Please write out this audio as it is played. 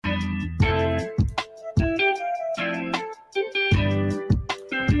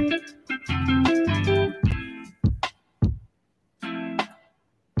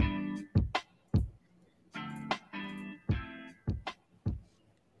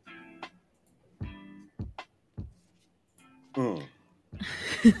Mm.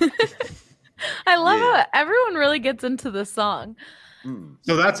 I love how everyone really gets into the song.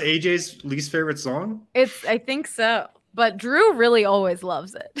 So that's AJ's least favorite song? I think so. But Drew really always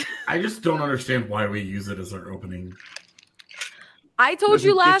loves it. I just don't understand why we use it as our opening. I told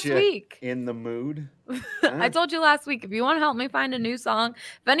you last week. In the mood? I told you last week, if you want to help me find a new song,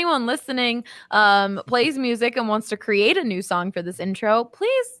 if anyone listening plays music and wants to create a new song for this intro,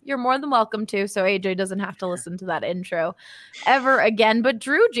 please, you're more than welcome to. So AJ doesn't have to listen to that intro ever again. But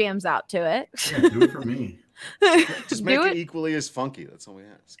Drew jams out to it. Yeah, do it for me. Just make it equally as funky. That's all we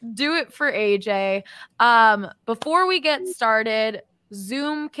ask. Do it for AJ. Before we get started,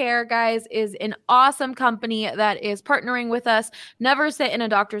 Zoom Care, guys, is an awesome company that is partnering with us. Never sit in a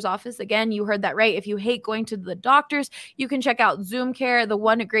doctor's office again. You heard that right. If you hate going to the doctors, you can check out Zoom Care. The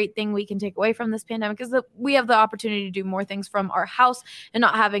one great thing we can take away from this pandemic is that we have the opportunity to do more things from our house and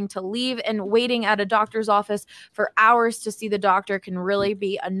not having to leave, and waiting at a doctor's office for hours to see the doctor can really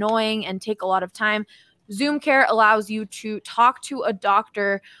be annoying and take a lot of time. Zoom Care allows you to talk to a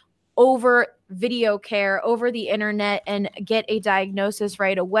doctor over video care, over the internet, and get a diagnosis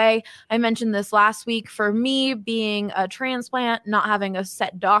right away. I mentioned this last week. For me, being a transplant, not having a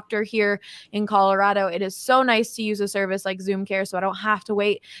set doctor here in Colorado, it is so nice to use a service like Zoom Care, so I don't have to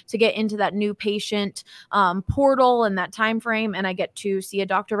wait to get into that new patient portal and that time frame, and I get to see a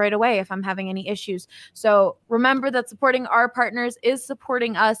doctor right away if I'm having any issues. So remember that supporting our partners is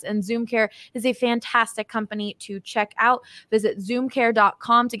supporting us, and Zoom Care is a fantastic company to check out. Visit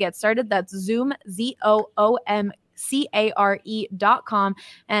zoomcare.com to get started. That's Zoom, ZOOMCARE.com,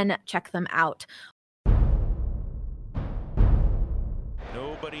 and check them out.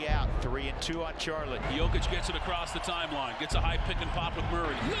 Nobody out. 3-2 on Charlotte. Jokic gets it across the timeline. Gets a high pick and pop with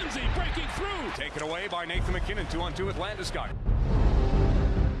Murray. Lindsay breaking through. Taken away by Nathan McKinnon. 2-on-2 with Landeskog.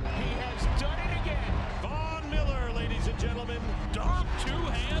 He has done it again. Von Miller, ladies and gentlemen. Dog, two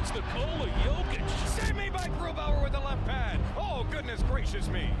hands, Nikola Jokic. Saved me by Grubauer with the left pad. Oh, goodness gracious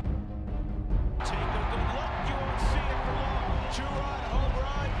me. Take a good look. You won't see it for long. Two-run home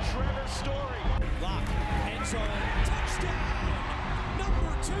run. Trevor Story. Lock. End zone. Touchdown. Number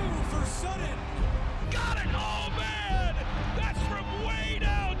 2 for Sutton. Got it. Oh, man. That's from way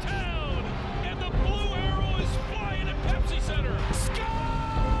downtown. And the blue arrow is flying at Pepsi Center. Score!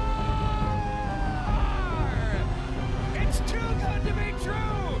 It's too good to be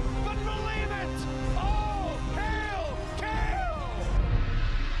true. But believe it. Oh, hail, Kale!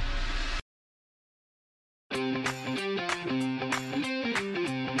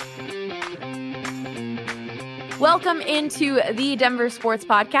 Welcome into the Denver Sports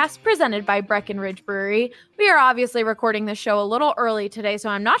Podcast, presented by Breckenridge Brewery. We are obviously recording this show a little early today, so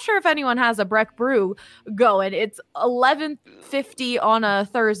I'm not sure if anyone has a Breck Brew going. It's 11:50 on a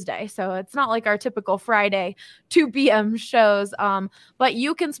Thursday, so it's not like our typical Friday 2 p.m. shows. But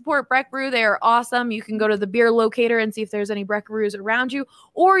you can support Breck Brew. They are awesome. You can go to the beer locator and see if there's any Breck Brews around you,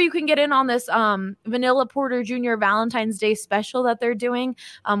 or you can get in on this Vanilla Porter Jr. Valentine's Day special that they're doing,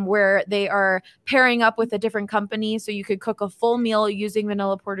 where they are pairing up with a different company, so you could cook a full meal using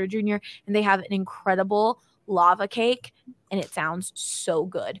Vanilla Porter Jr., and they have an incredible lava cake, and it sounds so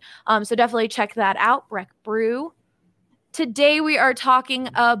good. So definitely check that out, Breck Brew. Today we are talking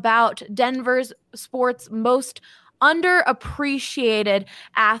about Denver's sports most underappreciated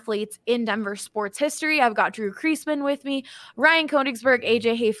athletes in Denver sports history. I've got Drew Creasman with me, Ryan Koengisberg,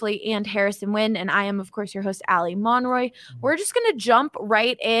 AJ Haefele, and Harrison Wind, and I am, of course, your host, Allie Monroy. We're just going to jump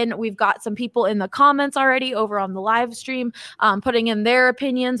right in. We've got some people in the comments already over on the live stream putting in their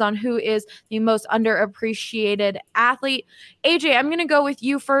opinions on who is the most underappreciated athlete. AJ, I'm going to go with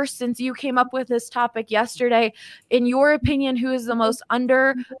you first since you came up with this topic yesterday. In your opinion, who is the most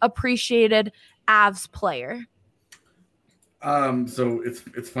underappreciated Avs player? So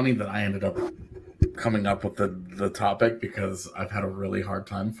it's funny that I ended up coming up with the topic because I've had a really hard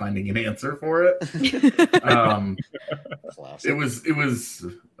time finding an answer for it. It was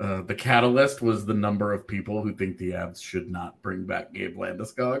the catalyst was the number of people who think the Avs should not bring back Gabe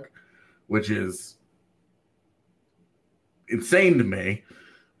Landeskog, which is insane to me.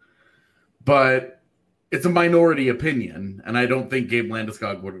 But it's a minority opinion, and I don't think Gabe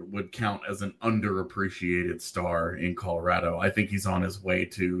Landeskog would count as an underappreciated star in Colorado. I think he's on his way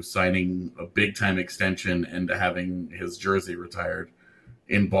to signing a big-time extension and to having his jersey retired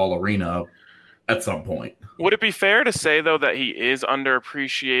in Ball Arena at some point. Would it be fair to say, though, that he is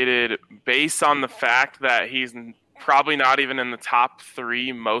underappreciated based on the fact that he's probably not even in the top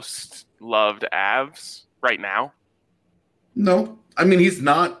 3 most loved Avs right now? No. I mean, he's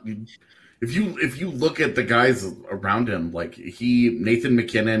not... If you look at the guys around him, like Nathan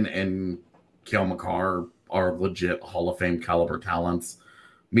McKinnon and Cale Makar are are legit Hall of Fame caliber talents.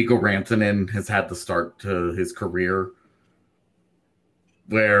 Mikko Rantanen has had the start to his career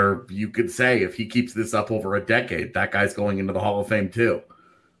where you could say if he keeps this up over a decade, that guy's going into the Hall of Fame too.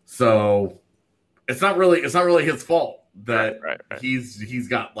 So it's not really his fault that right. he's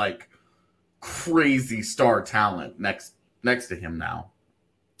got like crazy star talent next to him now.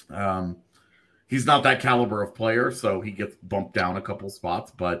 He's not that caliber of player, so he gets bumped down a couple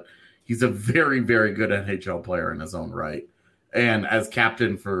spots, but he's a very, very good NHL player in his own right. And as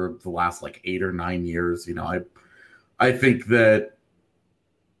captain for the last like 8 or 9 years, you know, I think that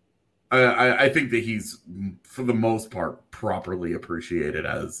I think that he's, for the most part, properly appreciated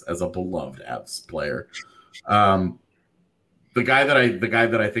as a beloved Avs player. The guy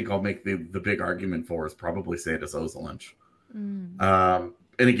that I think I'll make the big argument for is probably Sandis Ozolinsh.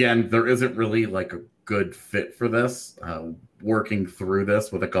 And again, there isn't really like a good fit for this. Working through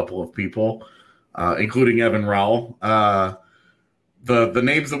this with a couple of people, including Evan Rowell. The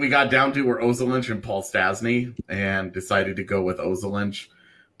names that we got down to were Ozolinsh and Paul Stastny, and decided to go with Ozolinsh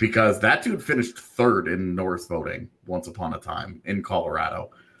because that dude finished 3rd in Norris voting once upon a time in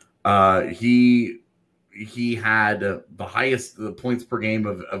Colorado. He had the highest points per game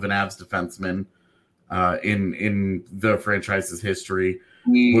of an Avs defenseman in the franchise's history.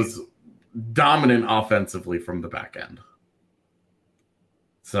 Was dominant offensively from the back end.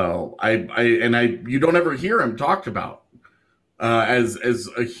 So you don't ever hear him talked about as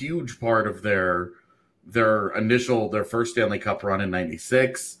a huge part of their first Stanley Cup run in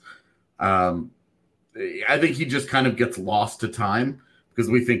 '96. I think he just kind of gets lost to time because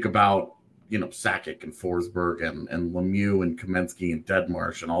we think about, you know, Sakic and Forsberg and Lemieux and Kamensky and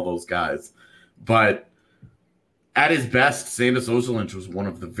Deadmarsh and all those guys. But at his best, Sandis Ozolinsh was one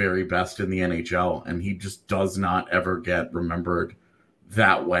of the very best in the NHL, and he just does not ever get remembered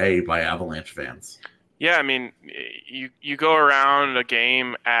that way by Avalanche fans. Yeah, I mean, you go around a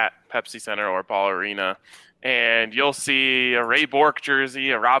game at Pepsi Center or Ball Arena, and you'll see a Ray Bourque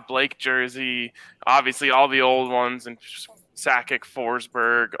jersey, a Rob Blake jersey, obviously all the old ones, and Sakic,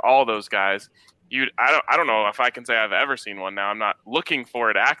 Forsberg, all those guys. I don't know if I can say I've ever seen one now. I'm not looking for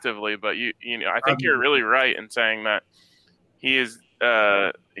it actively, but you know, I think you're really right in saying that he is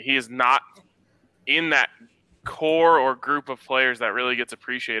not in that core or group of players that really gets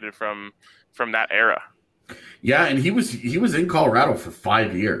appreciated from that era. Yeah, and he was in Colorado for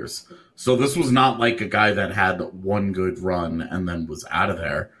 5 years. So this was not like a guy that had one good run and then was out of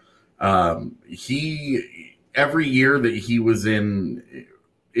there. Every year that he was in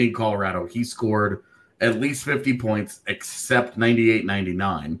Colorado, he scored at least 50 points, except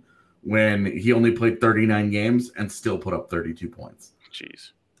 98-99, when he only played 39 games and still put up 32 points.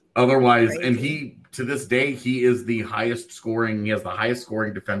 Jeez. Otherwise, Crazy. and he, to this day, he is he has the highest scoring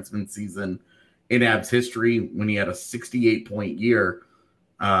defenseman season in Avs history when he had a 68-point year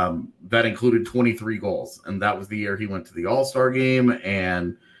that included 23 goals. And that was the year he went to the All-Star game,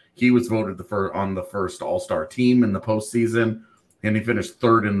 and he was voted on the first All-Star team in the postseason. And he finished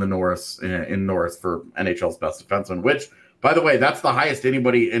 3rd in the Norris for NHL's best defenseman, which, by the way, that's the highest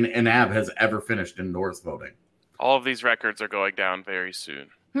anybody in Av has ever finished in Norris voting. All of these records are going down very soon.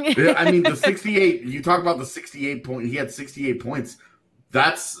 I mean, the 68, you talk about the 68 point, he had 68 points.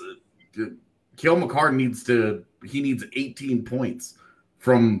 That's Cale Makar needs 18 points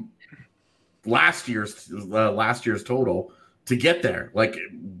from last year's total to get there. Like,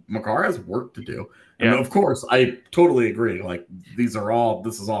 Makar has work to do. And of course, I totally agree. Like, this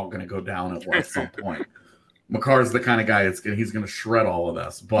is all going to go down at some point. Makar's the kind of guy he's going to shred all of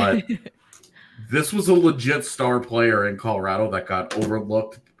this. But this was a legit star player in Colorado that got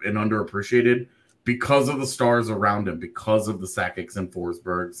overlooked and underappreciated because of the stars around him, because of the Sakics and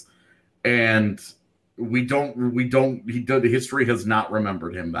Forsbergs. And history has not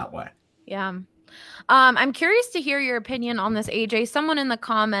remembered him that way. Yeah. I'm curious to hear your opinion on this, AJ. Someone in the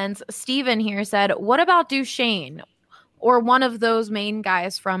comments, Steven here, said, what about Duchesne or one of those main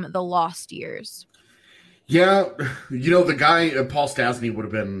guys from the lost years? Yeah, you know, the guy, Paul Stastny, would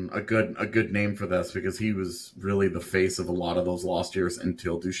have been a good name for this because he was really the face of a lot of those lost years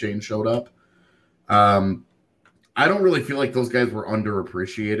until Duchesne showed up. I don't really feel like those guys were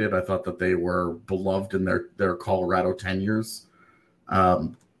underappreciated. I thought that they were beloved in their Colorado tenures.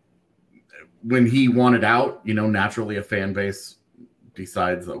 When he wanted out, you know, naturally a fan base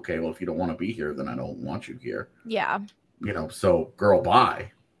decides, okay, well, if you don't want to be here, then I don't want you here. Yeah. You know, so girl,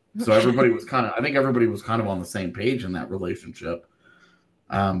 bye. So everybody was kind of on the same page in that relationship.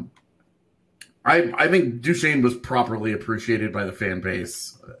 I think Duchesne was properly appreciated by the fan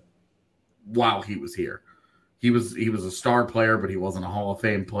base while he was here. He was a star player, but he wasn't a Hall of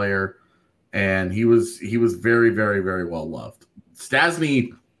Fame player. and he was very, very, very well loved.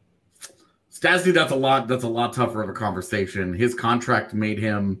 Stastny, that's a lot tougher of a conversation. His contract made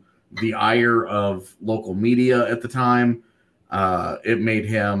him the ire of local media at the time. It made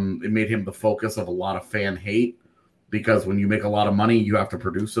him the focus of a lot of fan hate, because when you make a lot of money, you have to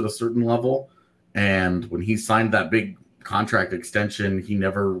produce at a certain level. And when he signed that big contract extension,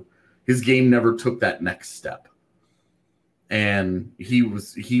 his game never took that next step. And he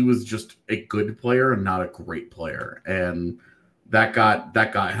was just a good player and not a great player. And that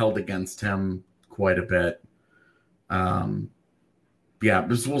got held against him quite a bit.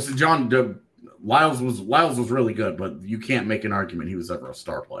 We'll see. Lyles was really good, but you can't make an argument he was ever a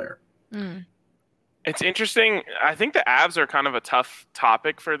star player. It's interesting. I think the Avs are kind of a tough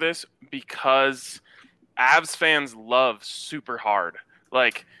topic for this, because Avs fans love super hard.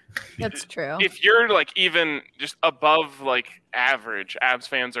 Like, that's true. If you're like even just above like average, Avs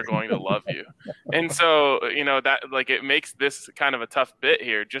fans are going to love you. And so, that like it makes this kind of a tough bit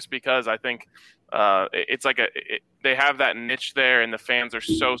here, just because I think it's like they have that niche there, and the fans are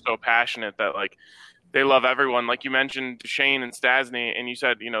so passionate that like they love everyone. Like you mentioned Shane and Stastny, and you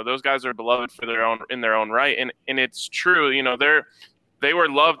said, those guys are beloved in their own right. And it's true, they were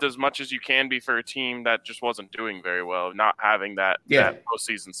loved as much as you can be for a team that just wasn't doing very well, not having that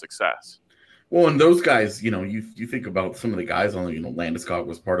postseason success. Well, and those guys, you think about some of the guys on, Landeskog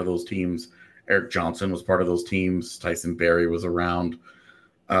was part of those teams. Eric Johnson was part of those teams. Tyson Barrie was around.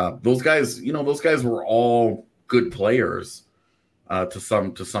 Those guys were all good players to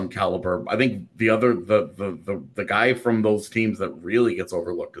some caliber. I think the guy from those teams that really gets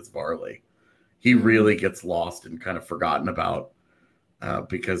overlooked is Varley. He really gets lost and kind of forgotten about.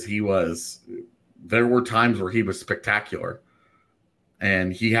 Because there were times where he was spectacular,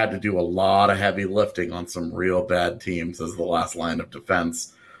 and he had to do a lot of heavy lifting on some real bad teams as the last line of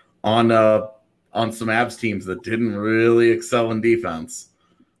defense on some Avs teams that didn't really excel in defense.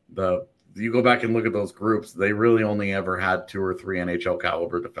 You go back and look at those groups, they really only ever had 2 or 3 NHL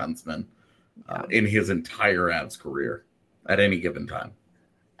caliber defensemen in his entire Avs career at any given time.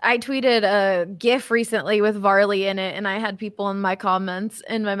 I tweeted a GIF recently with Varley in it, and I had people in my comments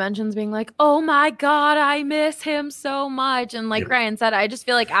and my mentions being like, "Oh my God, I miss him so much." And like Ryan said, I just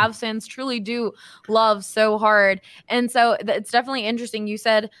feel like Avs fans truly do love so hard. And so it's definitely interesting. You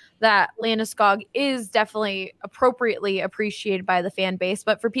said that Landeskog is definitely appropriately appreciated by the fan base,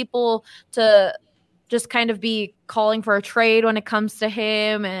 but for people to just kind of be calling for a trade when it comes to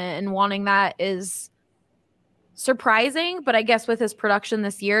him and wanting that is surprising. But I guess with his production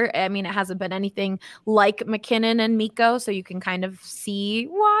this year, I mean, it hasn't been anything like McKinnon and Mikko, so you can kind of see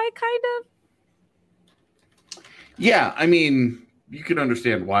why, kind of. Yeah, I mean, you can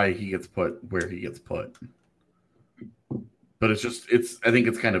understand why he gets put where he gets put. But I think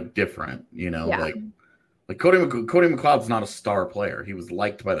it's kind of different, like Cody McLeod's not a star player. He was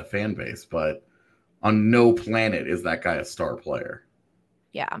liked by the fan base, but on no planet is that guy a star player.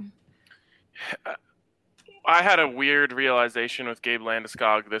 Yeah. I had a weird realization with Gabe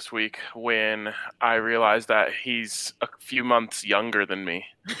Landeskog this week when I realized that he's a few months younger than me.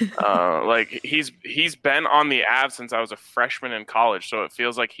 Like he's been on the Avs since I was a freshman in college, so it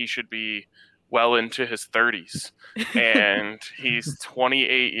feels like he should be well into his 30s, and he's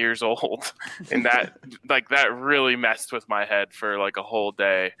 28 years old, and that really messed with my head for like a whole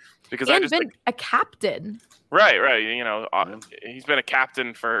day, because I just been a captain. Right. He's been a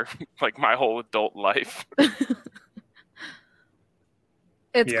captain for like my whole adult life.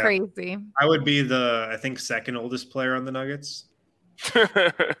 It's crazy. I would be I think second oldest player on the Nuggets.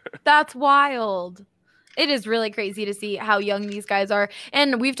 That's wild. It is really crazy to see how young these guys are.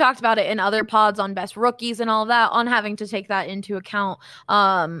 And we've talked about it in other pods on best rookies and all that, on having to take that into account.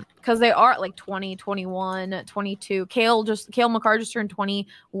 Because they are like 20, 21, 22. Cale McCarr just turned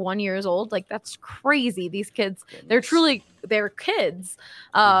 21 years old. Like, that's crazy. These kids, they're kids.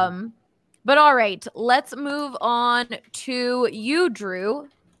 But all right, let's move on to you, Drew.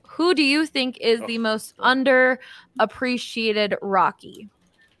 Who do you think is the most underappreciated Rocky?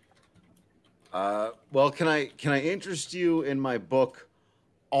 Well, can I interest you in my book?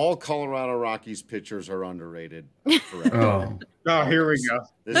 All Colorado Rockies pitchers are underrated. Oh, here we go.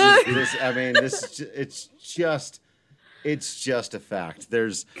 It's just a fact.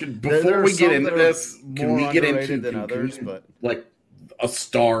 Before we get into this, can we get into others, but like a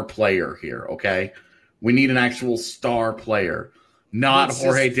star player here? Okay, we need an actual star player, not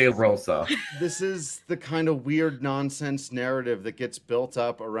Jorge De La Rosa. This is the kind of weird nonsense narrative that gets built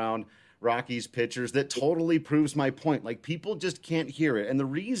up around Rockies pitchers that totally proves my point. Like, people just can't hear it. And the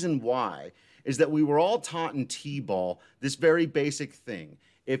reason why is that we were all taught in T-ball this very basic thing.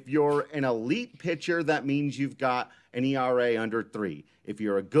 If you're an elite pitcher, that means you've got an ERA under 3. If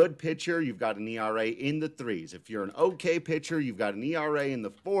you're a good pitcher, you've got an ERA in the 3s. If you're an okay pitcher, you've got an ERA in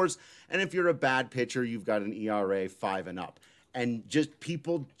the 4s. And if you're a bad pitcher, you've got an ERA 5 and up. And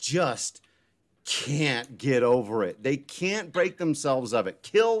people just can't get over it. They can't break themselves of it.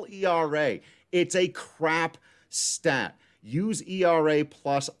 Kill ERA. It's a crap stat. Use ERA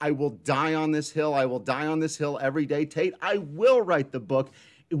plus. I will die on this hill. I will die on this hill every day, Tate. I will write the book.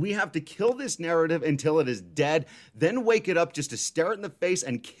 We have to kill this narrative until it is dead, then wake it up just to stare it in the face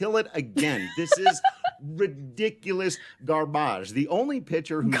and kill it again. This is ridiculous garbage. The only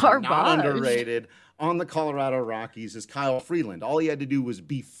pitcher who's not underrated on the Colorado Rockies is Kyle Freeland. All he had to do was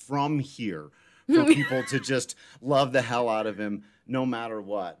be from here for people to just love the hell out of him no matter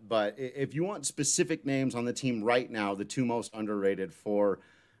what. But if you want specific names on the team right now, the two most underrated for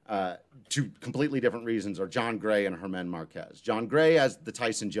two completely different reasons are Jon Gray and Germán Marquez. Jon Gray has the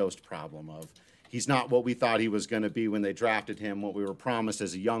Tyson Jost problem of he's not what we thought he was going to be when they drafted him, what we were promised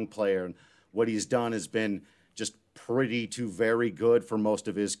as a young player. And what he's done has been just pretty to very good for most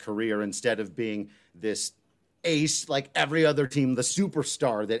of his career instead of being this ace like every other team, the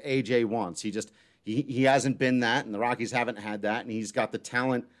superstar that AJ wants. He hasn't been that, and the Rockies haven't had that, and he's got the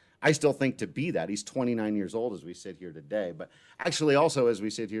talent, I still think, to be that. He's 29 years old as we sit here today. But actually also as we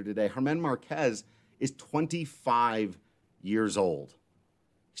sit here today, Germán Marquez is 25 years old.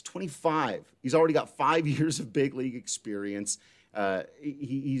 He's 25. He's already got 5 years of big league experience.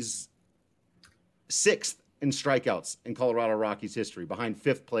 He's 6th in strikeouts in Colorado Rockies history, behind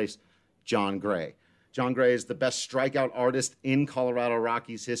 5th place Jon Gray. Jon Gray is the best strikeout artist in Colorado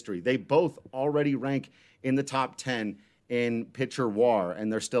Rockies history. They both already rank in the top 10 in pitcher WAR,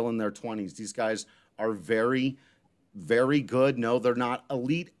 and they're still in their 20s. These guys are very, very good. No, they're not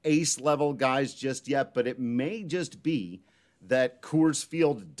elite ace level guys just yet, but it may just be that Coors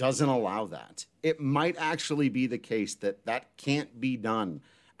Field doesn't allow that. It might actually be the case that that can't be done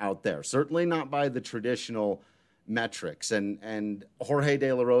out there. Certainly not by the traditional metrics. And Jorge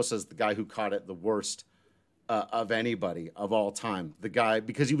De La Rosa is the guy who caught it the worst of anybody of all time. The guy,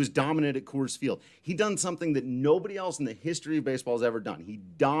 because he was dominant at Coors Field. He done something that nobody else in the history of baseball has ever done. He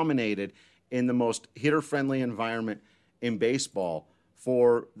dominated in the most hitter-friendly environment in baseball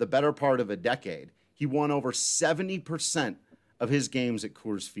for the better part of a decade. He won over 70% of his games at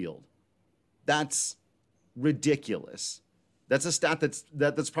Coors Field. That's ridiculous. That's a stat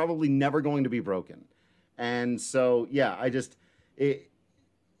that's probably never going to be broken. And so, yeah,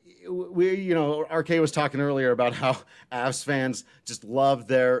 RK was talking earlier about how Avs fans just love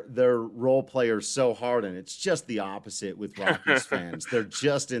their role players so hard, and it's just the opposite with Rockies fans. They're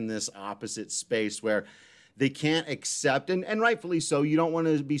just in this opposite space where they can't accept, and rightfully so, you don't want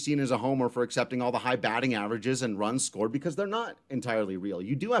to be seen as a homer for accepting all the high batting averages and runs scored because they're not entirely real.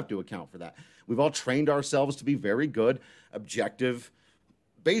 You do have to account for that. We've all trained ourselves to be very good, objective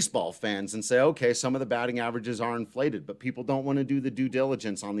baseball fans and say, okay, some of the batting averages are inflated, but people don't want to do the due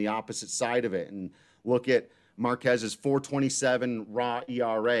diligence on the opposite side of it and look at Marquez's 4.27 raw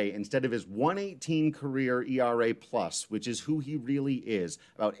ERA instead of his 1.18 career ERA plus, which is who he really is,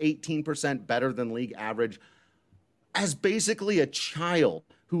 about 18% better than league average, as basically a child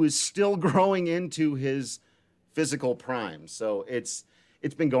who is still growing into his physical prime. So it's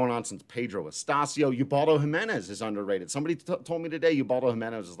been going on since Pedro Estacio. Ubaldo Jimenez is underrated. Somebody told me today Ubaldo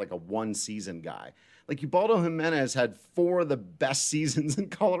Jimenez is like a one-season guy. Like, Ubaldo Jimenez had 4 of the best seasons in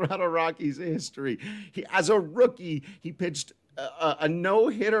Colorado Rockies history. As a rookie, he pitched a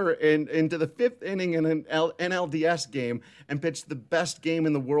no-hitter into the 5th inning in an NLDS game and pitched the best game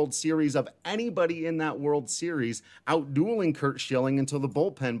in the World Series of anybody in that World Series, out-dueling Curt Schilling until the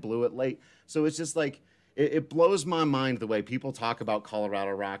bullpen blew it late. So it's just like, it blows my mind the way people talk about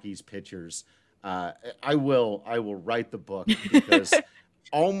Colorado Rockies pitchers. I will write the book because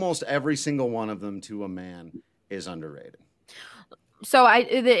almost every single one of them to a man is underrated. So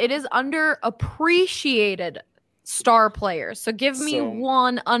it is underappreciated star players. So give me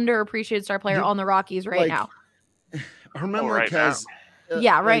one underappreciated star player on the Rockies right now. Germán Marquez.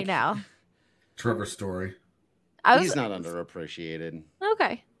 Right now. Trevor Story. He's not underappreciated.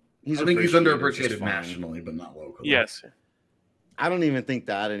 Okay. I think he's underappreciated nationally, but not locally. Yes. I don't even think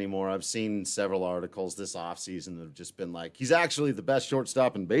that anymore. I've seen several articles this offseason that have just been like, he's actually the best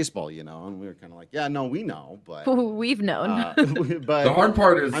shortstop in baseball, And we were kind of like, yeah, no, we know, but we've known. But the hard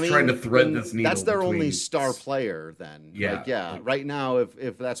part is trying to thread this needle. That's their only star player then. Yeah. Right now,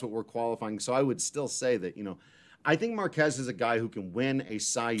 if that's what we're qualifying. So I would still say that, I think Marquez is a guy who can win a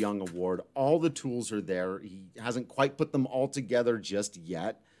Cy Young award. All the tools are there. He hasn't quite put them all together just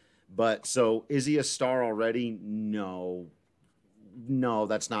yet. But so is he a star already? No. no,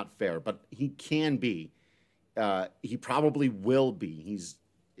 that's not fair. But he can be. He probably will be. He's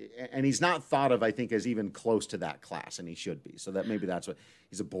not thought of, I think, as even close to that class, and he should be. So that maybe that's what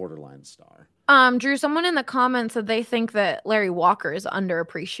he's a borderline star. Drew, someone in the comments said they think that Larry Walker is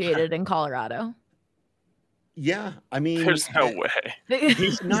underappreciated in Colorado. Yeah, I mean, there's no way.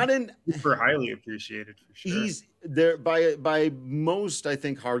 He's not in super highly appreciated for sure. He's there by most, I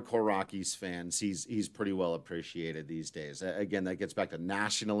think, hardcore Rockies fans. He's pretty well appreciated these days. Again, that gets back to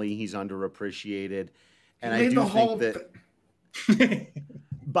nationally, he's underappreciated, and I do think that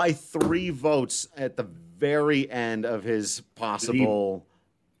by 3 votes at the very end of his possible,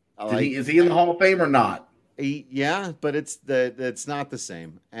 is he in the Hall of Fame or not? Yeah, but it's not the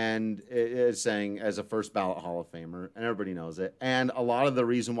same. And it is saying as a first ballot Hall of Famer, and everybody knows it. And a lot of the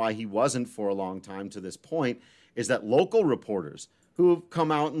reason why he wasn't for a long time to this point is that local reporters who have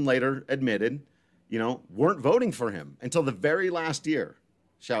come out and later admitted, weren't voting for him until the very last year.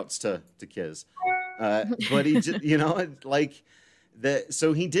 Shouts to Kiz. But he just,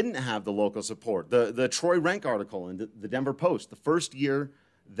 so he didn't have the local support. The Troy Rank article in the Denver Post, the first year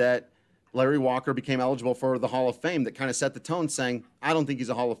that Larry Walker became eligible for the Hall of Fame, that kind of set the tone, saying, I don't think he's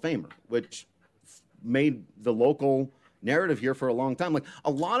a Hall of Famer, which made the local narrative here for a long time. Like, a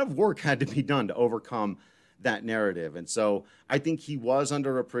lot of work had to be done to overcome that narrative. And so I think he was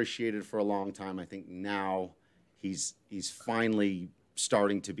underappreciated for a long time. I think now he's finally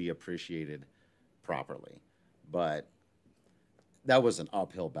starting to be appreciated properly. But that was an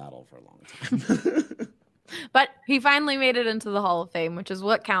uphill battle for a long time. But he finally made it into the Hall of Fame, which is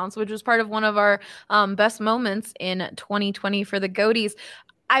what counts, which was part of one of our best moments in 2020 for the Goaties.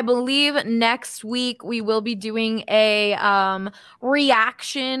 I believe next week we will be doing a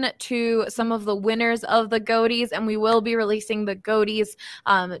reaction to some of the winners of the Goaties, and we will be releasing the Goaties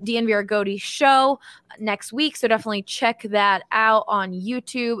DNVR Goaties show next week. So definitely check that out on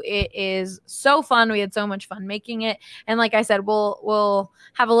YouTube. It is so fun. We had so much fun making it, and like I said, we'll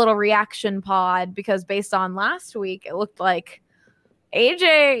have a little reaction pod because based on last week, it looked like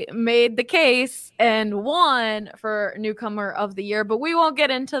AJ made the case and won for newcomer of the year, but we won't get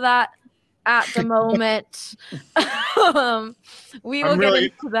into that at the moment. We will get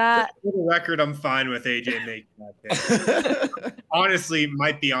into that. For the record, I'm fine with AJ making that case. Honestly,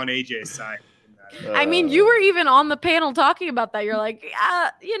 might be on AJ's side. I mean, you were even on the panel talking about that. You're like,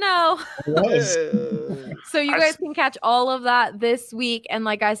 So you guys can catch all of that this week. And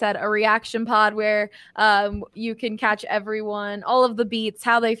like I said, a reaction pod where you can catch everyone, all of the beats,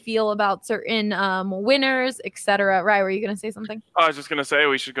 how they feel about certain winners, etc. Right, were you going to say something? I was just going to say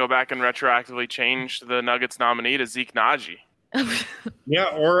we should go back and retroactively change the Nuggets nominee to Zeke Naji. Yeah,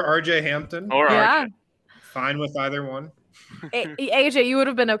 or RJ Hampton. Or yeah. RJ. Fine with either one. AJ, you would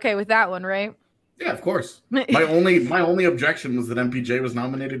have been okay with that one, right? Yeah, of course. My only objection was that MPJ was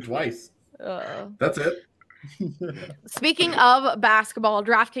nominated twice. That's it. Speaking of basketball,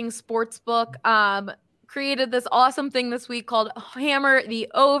 DraftKings Sportsbook created this awesome thing this week called Hammer the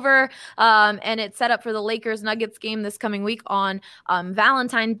Over, and it's set up for the Lakers-Nuggets game this coming week on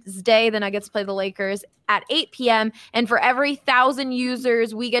Valentine's Day. The Nuggets play the Lakers at 8 p.m., and for every 1,000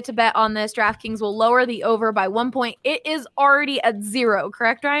 users we get to bet on this, DraftKings will lower the over by 1 point. It is already at 0,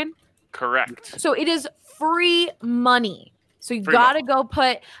 correct, Ryan? Correct. So it is free money. So you got to go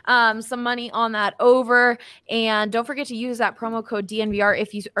put some money on that over. And don't forget to use that promo code DNVR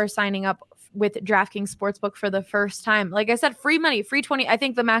if you are signing up with DraftKings Sportsbook for the first time. Like I said, free money, free 20. I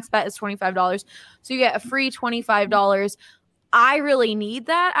think the max bet is $25. So you get a free $25. I really need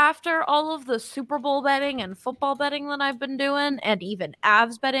that after all of the Super Bowl betting and football betting that I've been doing, and even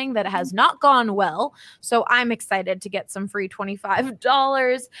Avs betting that has not gone well. So I'm excited to get some free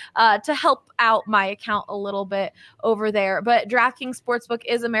 $25 to help out my account a little bit over there. But DraftKings Sportsbook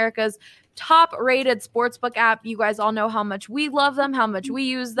is America's top-rated sportsbook app. You guys all know how much we love them, how much we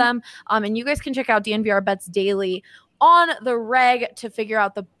use them, and you guys can check out DNVR Bets Daily on the reg to figure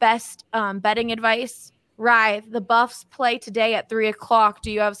out the best betting advice. Rye, the Buffs play today at 3:00.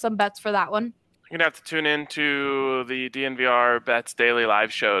 Do you have some bets for that one? You're going to have to tune in to the DNVR Bets Daily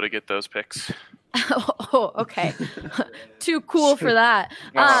live show to get those picks. Oh, okay. Too cool for that.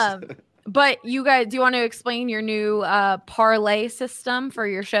 But you guys, do you want to explain your new parlay system for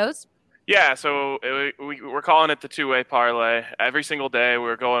your shows? Yeah, so we're calling it the two-way parlay. Every single day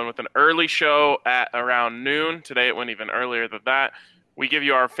we're going with an early show at around noon. Today it went even earlier than that. We give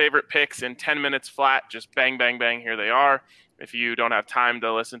you our favorite picks in 10 minutes flat. Just bang, bang, bang, here they are. If you don't have time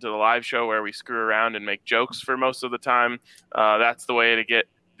to listen to the live show where we screw around and make jokes for most of the time, that's the way to get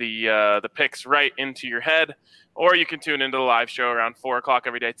the picks right into your head. Or you can tune into the live show around 4 o'clock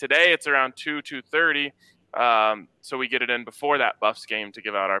every day. Today it's around 2:30. So we get it in before that Buffs game to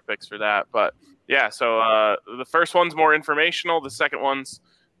give out our picks for that. But yeah, so the first one's more informational. The second one's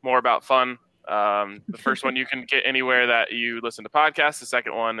more about fun. The first one you can get anywhere that you listen to podcasts. The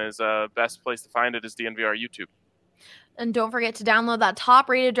second one is best place to find it is DNVR YouTube. And don't forget to download that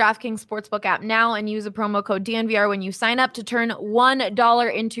top-rated DraftKings Sportsbook app now and use the promo code DNVR when you sign up to turn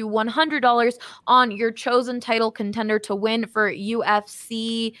 $1 into $100 on your chosen title contender to win for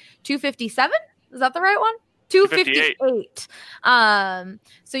UFC 257. Is that the right one? 258.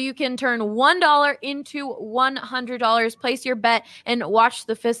 So you can turn $1 into $100. Place your bet and watch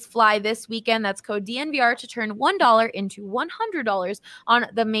the fists fly this weekend. That's code DNVR to turn $1 into $100 on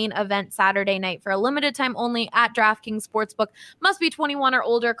the main event Saturday night for a limited time only at DraftKings Sportsbook. Must be 21 or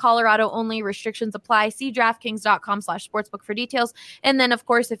older. Colorado only. Restrictions apply. See DraftKings.com/sportsbook for details. And then, of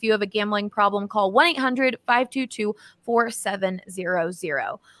course, if you have a gambling problem, call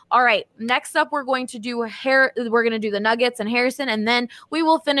 1-800-522-4700. All right, next up, we're going to do the Nuggets and Harrison, and then we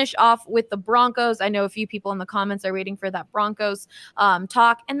will finish off with the Broncos. I know a few people in the comments are waiting for that Broncos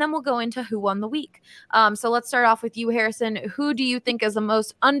talk, and then we'll go into who won the week. So let's start off with you, Harrison. Who do you think is the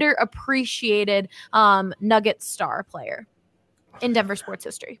most underappreciated Nuggets star player in Denver sports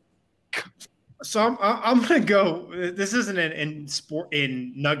history? So I'm going to go. This isn't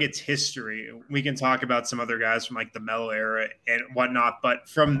in Nuggets history. We can talk about some other guys from like the Melo era and whatnot, but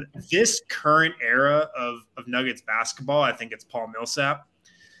from this current era of Nuggets basketball, I think it's Paul Millsap.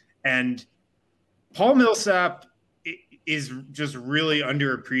 And Paul Millsap is just really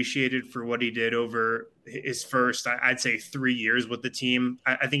underappreciated for what he did over his first, I'd say, 3 years with the team.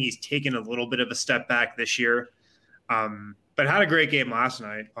 I think he's taken a little bit of a step back this year. But had a great game last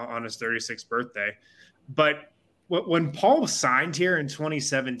night on his 36th birthday. But when Paul signed here in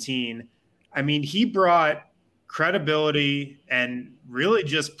 2017, I mean, he brought credibility and really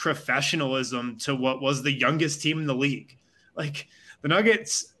just professionalism to what was the youngest team in the league. Like, the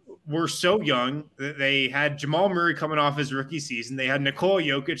Nuggets were so young. They had Jamal Murray coming off his rookie season. They had Nikola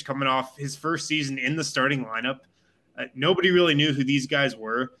Jokic coming off his first season in the starting lineup. Nobody really knew who these guys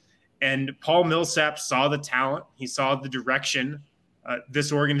were. And Paul Millsap saw the talent. He saw the direction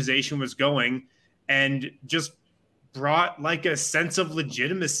this organization was going and just brought like a sense of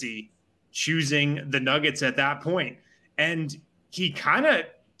legitimacy choosing the Nuggets at that point. And he kind of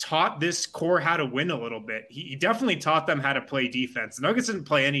taught this core how to win a little bit. He definitely taught them how to play defense. The Nuggets didn't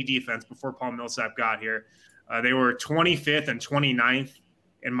play any defense before Paul Millsap got here. They were 25th and 29th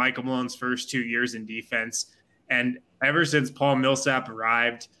in Michael Malone's first 2 years in defense. And ever since Paul Millsap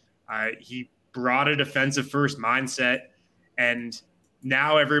arrived, he brought a defensive first mindset, and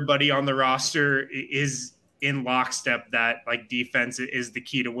now everybody on the roster is in lockstep that like defense is the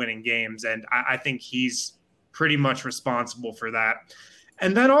key to winning games. And I think he's pretty much responsible for that.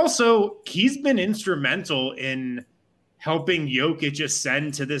 And then also he's been instrumental in helping Jokic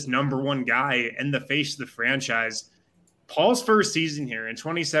ascend to this number one guy and the face of the franchise. Paul's first season here in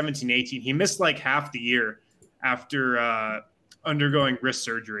 2017-18, he missed like half the year after undergoing wrist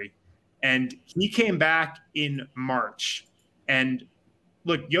surgery. And he came back in March. And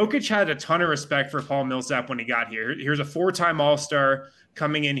look, Jokic had a ton of respect for Paul Millsap when he got here. Here's a 4-time All-Star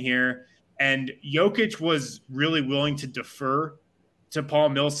coming in here. And Jokic was really willing to defer to Paul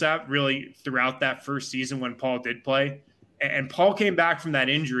Millsap really throughout that first season when Paul did play. And Paul came back from that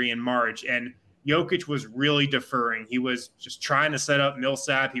injury in March, and Jokic was really deferring. He was just trying to set up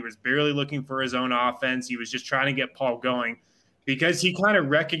Millsap. He was barely looking for his own offense. He was just trying to get Paul going, because he kind of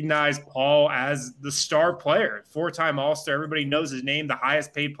recognized Paul as the star player, 4-time All-Star. Everybody knows his name, the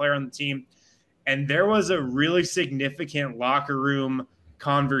highest paid player on the team. And there was a really significant locker room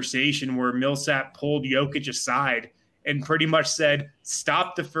conversation where Millsap pulled Jokic aside and pretty much said,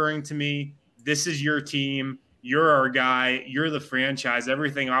 stop deferring to me. This is your team. You're our guy. You're the franchise.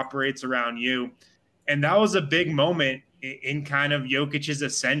 Everything operates around you. And that was a big moment in kind of Jokic's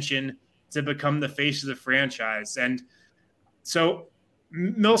ascension to become the face of the franchise. And so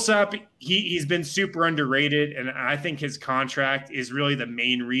Millsap, he's been super underrated, and I think his contract is really the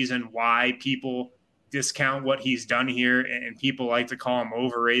main reason why people discount what he's done here, and people like to call him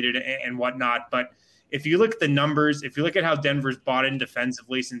overrated and whatnot. But if you look at the numbers, if you look at how Denver's bought in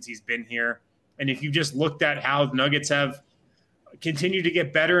defensively since he's been here, and if you just looked at how the Nuggets have continued to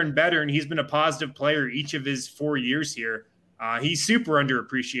get better and better, and he's been a positive player each of his 4 years here, he's super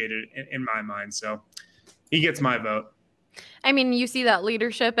underappreciated in my mind. So he gets my vote. I mean, you see that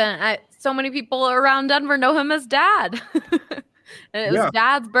leadership, and so many people around Denver know him as Dad. It was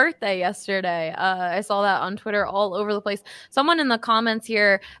Dad's birthday yesterday. I saw that on Twitter all over the place. Someone in the comments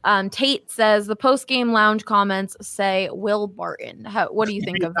here, Tate says, the post-game lounge comments say Will Barton. What do you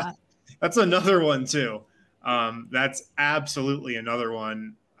think of that? That's another one, too. That's absolutely another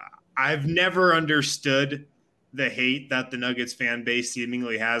one. I've never understood the hate that the Nuggets fan base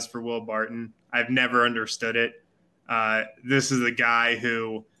seemingly has for Will Barton. I've never understood it. This is a guy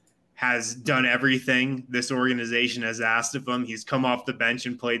who has done everything this organization has asked of him. He's come off the bench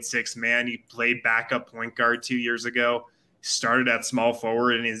and played 6-man. He played backup point guard 2 years ago. Started at small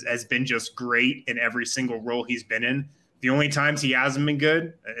forward and has been just great in every single role he's been in. The only times he hasn't been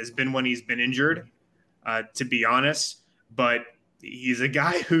good has been when he's been injured, to be honest. But he's a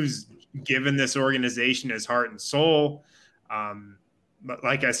guy who's given this organization his heart and soul. But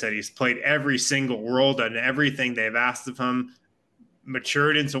like I said, he's played every single role, done everything they've asked of him,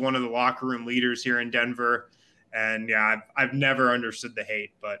 matured into one of the locker room leaders here in Denver. And yeah, I've never understood the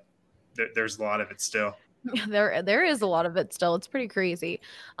hate, but there's a lot of it still. There is a lot of it still. It's pretty crazy.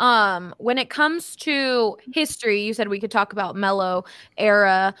 When it comes to history, you said we could talk about Melo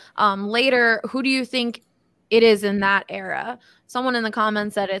era later. Who do you think it is in that era? Someone in the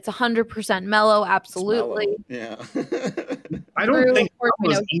comments said it's 100% Melo. Absolutely. Yeah. I don't think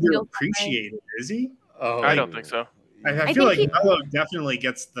Melo's underappreciated, is he? Oh, I don't think so. I feel like Melo definitely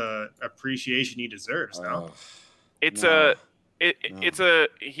gets the appreciation he deserves now. He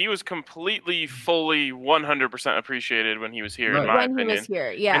was completely, fully, 100% appreciated when he was here, in my opinion. He was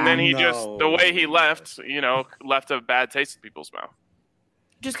here, yeah. And then he the way he left, left a bad taste in people's mouth.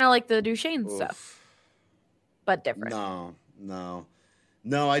 Just kind of like the Duchesne stuff, but different.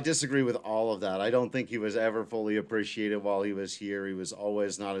 No, I disagree with all of that. I don't think he was ever fully appreciated while he was here. He was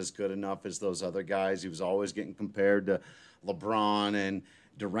always not as good enough as those other guys. He was always getting compared to LeBron and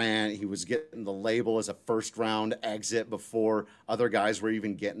Durant. He was getting the label as a first-round exit before other guys were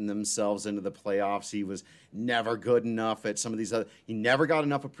even getting themselves into the playoffs. He was never good enough at some of these other. He never got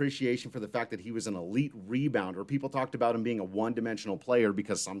enough appreciation for the fact that he was an elite rebounder. People talked about him being a one-dimensional player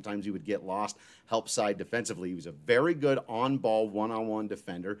because sometimes he would get lost help side defensively. He was a very good on-ball one-on-one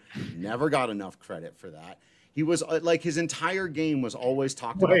defender. Never got enough credit for that. He was like his entire game was always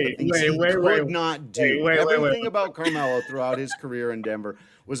talked about the things he could not do. Everything about Carmelo throughout his career in Denver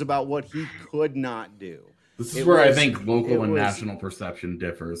was about what he could not do. This is where I think local and national perception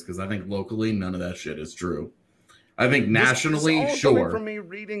differs, because I think locally none of that shit is true. I think nationally, this is all coming from me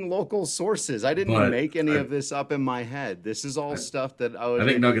reading local sources. I didn't make any of this up in my head. This is all stuff that I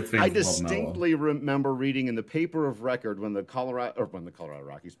think Nuggets fans. I distinctly remember reading in the paper of record when the Colorado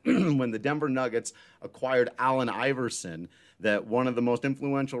Rockies, when the Denver Nuggets acquired Allen Iverson, that one of the most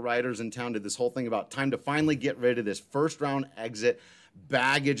influential writers in town did this whole thing about time to finally get rid of this first-round exit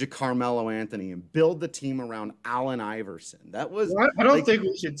baggage of Carmelo Anthony and build the team around Allen Iverson. That was. I don't think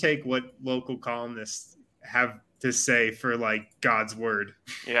we should take what local columnists have to say for like God's word.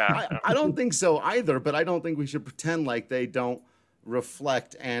 Yeah. I don't think so either, but I don't think we should pretend like they don't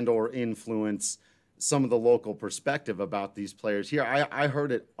reflect and or influence some of the local perspective about these players here. I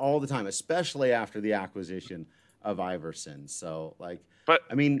heard it all the time, especially after the acquisition of Iverson. So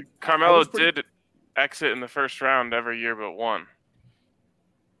Carmelo did exit in the first round every year but one.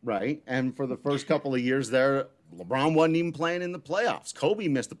 Right. And for the first couple of years there, LeBron wasn't even playing in the playoffs. Kobe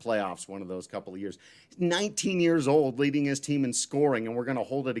missed the playoffs one of those couple of years. He's 19 years old, leading his team in scoring, and we're going to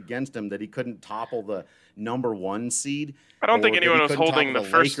hold it against him that he couldn't topple the number 1 seed. I don't think anyone was holding the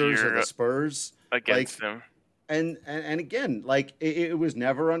first Lakers year or the Spurs against him. And again, it was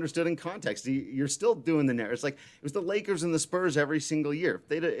never understood in context. You're still doing the narrative. It's like it was the Lakers and the Spurs every single year.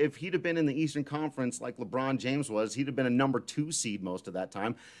 If he'd have been in the Eastern Conference like LeBron James was, he'd have been a number 2 seed most of that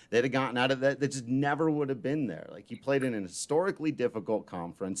time. They'd have gotten out of that. That just never would have been there. Like he played in an historically difficult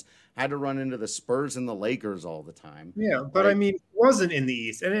conference, had to run into the Spurs and the Lakers all the time. Yeah, but I mean, it wasn't in the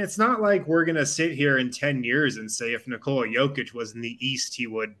East. And it's not like we're going to sit here in 10 years and say if Nikola Jokic was in the East, he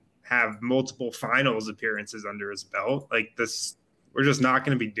would have multiple finals appearances under his belt. Like this, we're just not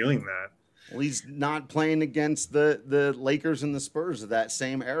going to be doing that. Well, he's not playing against the Lakers and the Spurs of that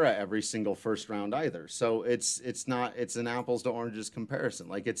same era every single first round either. So it's an apples to oranges comparison.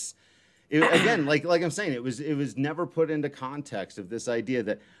 Like again, like I'm saying, it was never put into context of this idea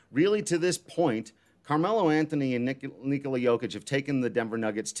that really to this point, Carmelo Anthony and Nikola Jokic have taken the Denver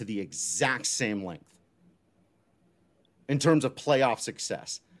Nuggets to the exact same length in terms of playoff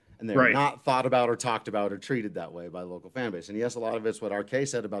success. And they're not thought about or talked about or treated that way by local fan base. And yes, a lot of it's what RK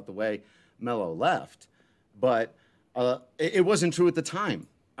said about the way Melo left, but it wasn't true at the time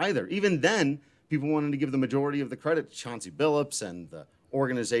either. Even then, people wanted to give the majority of the credit to Chauncey Billups and the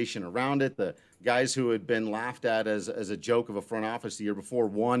organization around it, the guys who had been laughed at as a joke of a front office the year before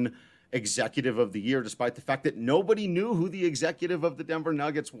won executive of the year, despite the fact that nobody knew who the executive of the Denver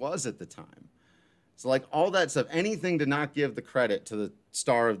Nuggets was at the time. So like all that stuff, anything to not give the credit to the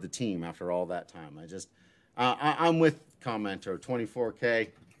star of the team after all that time. I'm with commenter. 24K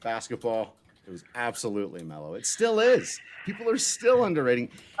basketball. It was absolutely Melo. It still is. People are still underrating.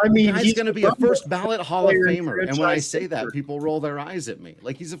 I mean, he's going to be a first ballot Hall of Famer. And when I say history. that, people roll their eyes at me.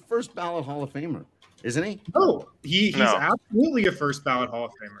 Like, he's a first ballot Hall of Famer, isn't he? Oh, he's absolutely a first ballot Hall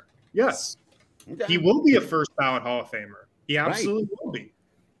of Famer. Yes. Okay. He will be a first ballot Hall of Famer. He absolutely will be.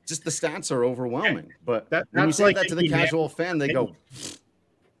 Just the stats are overwhelming. Yeah. But That's when you say like that to the casual fan, they go,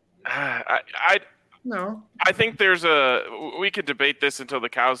 No. I think we could debate this until the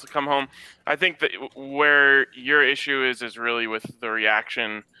cows come home. I think that where your issue is really with the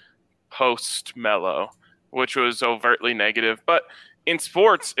reaction post Melo, which was overtly negative. But in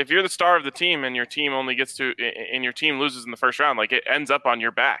sports, if you're the star of the team and your team your team loses in the first round, like, it ends up on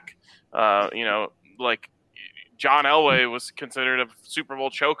your back. Like John Elway was considered a Super Bowl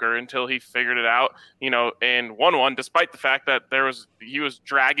choker until he figured it out, and won one, despite the fact that he was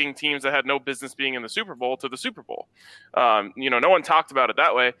dragging teams that had no business being in the Super Bowl to the Super Bowl. No one talked about it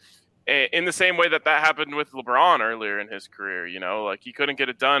that way. In the same way that happened with LeBron earlier in his career, like, he couldn't get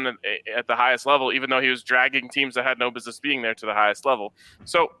it done at the highest level, even though he was dragging teams that had no business being there to the highest level.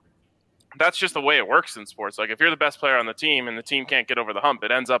 So that's just the way it works in sports. Like, if you're the best player on the team and the team can't get over the hump,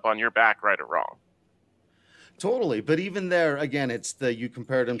 it ends up on your back, right or wrong. Totally. But even there, again, you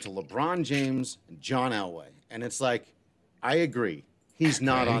compared him to LeBron James and John Elway. And it's like, I agree. He's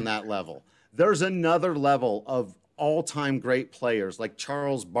not on that level. There's another level of all-time great players like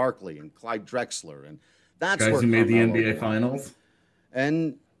Charles Barkley and Clyde Drexler. And that's guys where who made the Carmelo NBA went. Finals.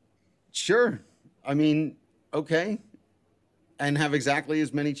 And sure. I mean, okay. And have exactly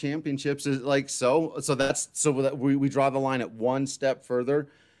as many championships as we draw the line at one step further.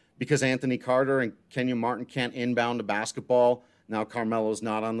 Because Anthony Carter and Kenyon Martin can't inbound a basketball, now Carmelo's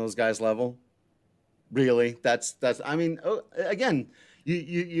not on those guys' level. Really? That's. I mean, again,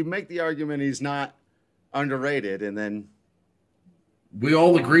 you make the argument he's not underrated, and then we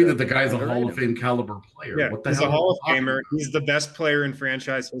all agree that the guy's a Hall of Fame caliber player. Yeah, what the he's hell a Hall of Famer. He's the best player in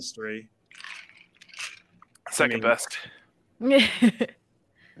franchise history. Second best.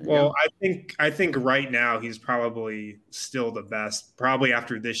 Well, I think right now he's probably still the best. Probably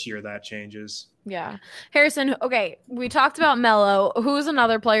after this year that changes. Yeah. Harrison, okay, we talked about Melo. Who's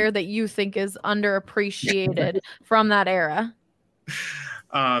another player that you think is underappreciated from that era?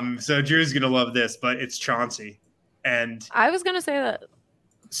 So Drew's going to love this, but it's Chauncey. And I was going to say that.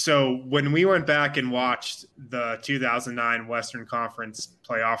 So when we went back and watched the 2009 Western Conference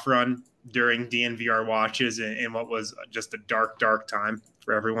playoff run during DNVR watches in what was just a dark, dark time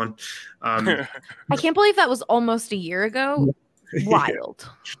for everyone. I can't believe that was almost a year ago. Wild.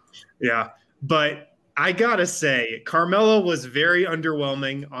 Yeah. But I got to say, Carmelo was very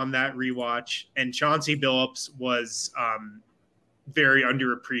underwhelming on that rewatch, and Chauncey Billups was very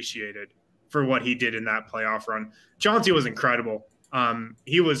underappreciated for what he did in that playoff run. Chauncey was incredible.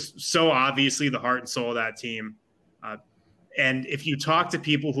 He was so obviously the heart and soul of that team. And if you talk to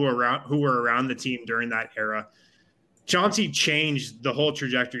people who were around the team during that era, Chauncey changed the whole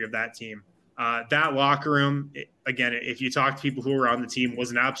trajectory of that team. That locker room, again, if you talk to people who were on the team,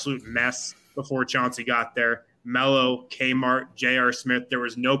 was an absolute mess before Chauncey got there. Melo, Kmart, J.R. Smith, there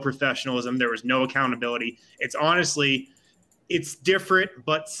was no professionalism. There was no accountability. It's different,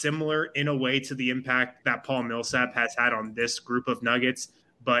 but similar in a way to the impact that Paul Millsap has had on this group of Nuggets.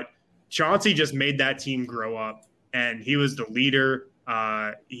 But Chauncey just made that team grow up, and he was the leader.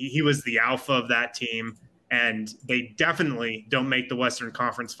 He was the alpha of that team, and they definitely don't make the Western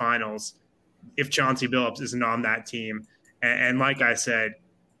Conference Finals if Chauncey Billups isn't on that team. And like I said,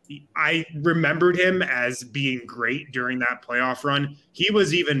 I remembered him as being great during that playoff run. He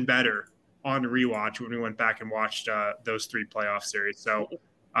was even better on rewatch when we went back and watched those three playoff series. So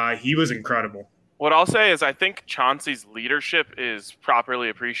he was incredible. What I'll say is I think Chauncey's leadership is properly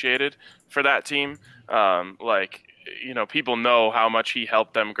appreciated for that team. People know how much he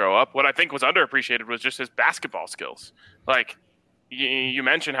helped them grow up. What I think was underappreciated was just his basketball skills. Like, you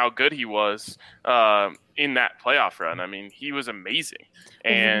mentioned how good he was in that playoff run. I mean, he was amazing.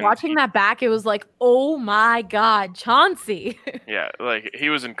 And watching that back, it was like, oh my God, Chauncey. Yeah, like, he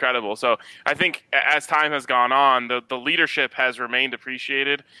was incredible. So I think as time has gone on, the leadership has remained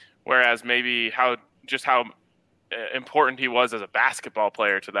appreciated, whereas maybe how important he was as a basketball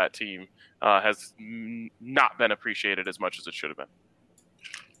player to that team has not been appreciated as much as it should have been.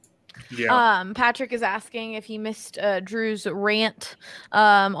 Yeah. Patrick is asking if he missed Drew's rant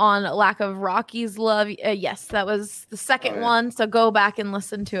on lack of Rocky's love. Yes, that was the second one, so go back and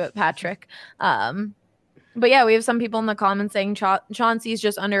listen to it, Patrick. But yeah, we have some people in the comments saying Chauncey's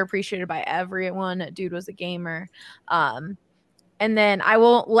just underappreciated by everyone. Dude was a gamer. And then I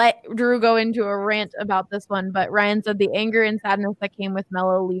won't let Drew go into a rant about this one, but Ryan said the anger and sadness that came with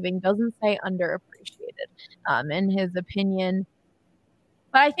Melo leaving doesn't say underappreciated, in his opinion.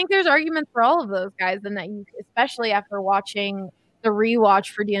 But I think there's arguments for all of those guys, and that you, especially after watching the rewatch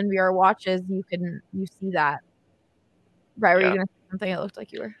for DNVR watches, you see that. Right? Were you going to say something? It looked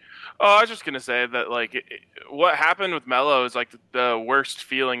like you were. Oh, I was just going to say that, like, what happened with Melo is, like, the worst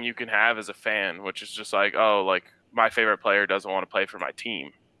feeling you can have as a fan, which is just like, oh, like, my favorite player doesn't want to play for my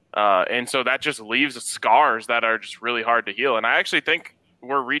team. And so that just leaves scars that are just really hard to heal. And I actually think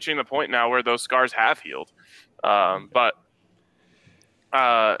we're reaching the point now where those scars have healed. But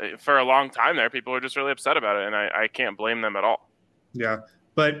for a long time there, people were just really upset about it, and I can't blame them at all. Yeah.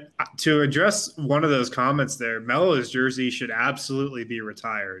 But to address one of those comments there, Melo's jersey should absolutely be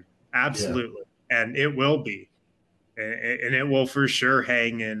retired. Absolutely. Yeah. And it will be. And it will for sure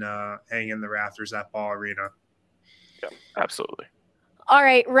hang in the rafters at Ball Arena. Yeah, absolutely. All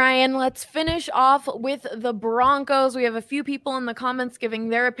right, Ryan, let's finish off with the Broncos. We have a few people in the comments giving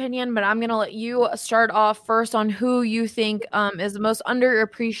their opinion, but I'm going to let you start off first on who you think is the most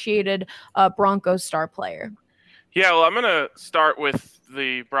underappreciated Broncos star player. Yeah, well, I'm going to start with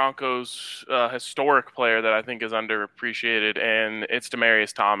the Broncos historic player that I think is underappreciated, and it's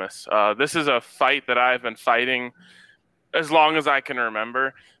Demaryius Thomas. This is a fight that I've been fighting as long as I can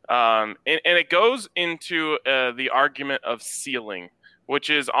remember. And it goes into the argument of ceiling, which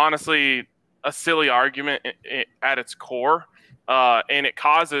is honestly a silly argument at its core. And it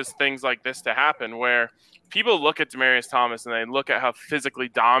causes things like this to happen where people look at Demaryius Thomas and they look at how physically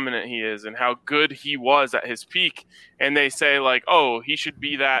dominant he is and how good he was at his peak. And they say, like, oh, he should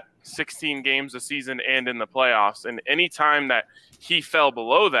be that 16 games a season and in the playoffs. And any time that he fell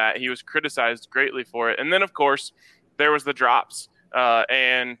below that, he was criticized greatly for it. And then, of course, there was the drops.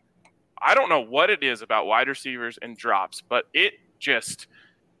 And I don't know what it is about wide receivers and drops, but it just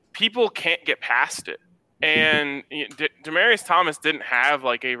 – people can't get past it. And Demaryius Thomas didn't have,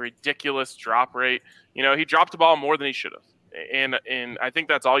 like, a ridiculous drop rate. You know, he dropped the ball more than he should have. And I think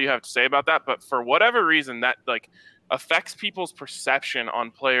that's all you have to say about that. But for whatever reason, that, like, affects people's perception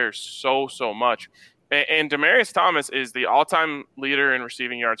on players so much. And Demaryius Thomas is the all-time leader in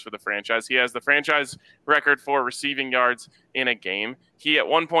receiving yards for the franchise. He has the franchise record for receiving yards in a game. He at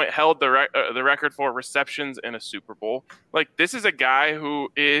one point held the record for receptions in a Super Bowl. Like, this is a guy who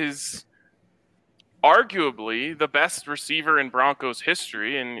is arguably the best receiver in Broncos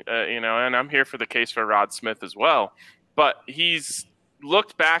history. And, and I'm here for the case for Rod Smith as well. But he's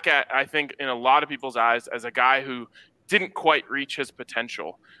looked back at, I think, in a lot of people's eyes as a guy who didn't quite reach his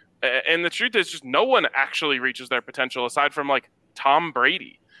potential. And the truth is just no one actually reaches their potential aside from, like, Tom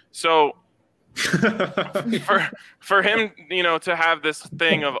Brady. So for him, to have this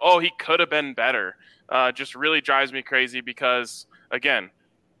thing of, oh, he could have been better, just really drives me crazy because, again,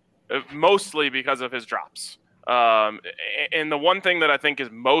 mostly because of his drops. And the one thing that I think is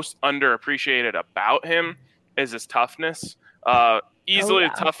most underappreciated about him is his toughness. Easily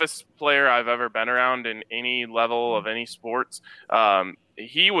the toughest player I've ever been around in any level of any sports.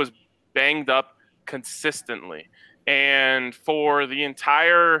 He was banged up consistently. And for the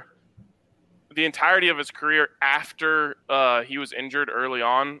entirety of his career after he was injured early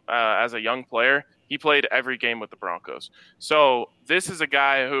on as a young player, he played every game with the Broncos. So this is a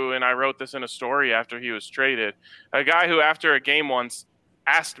guy who, and I wrote this in a story after he was traded, a guy who after a game once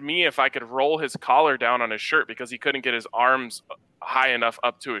asked me if I could roll his collar down on his shirt because he couldn't get his arms high enough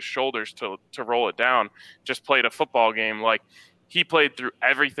up to his shoulders to roll it down. Just played a football game. Like, he played through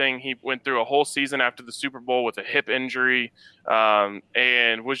everything. He went through a whole season after the Super Bowl with a hip injury,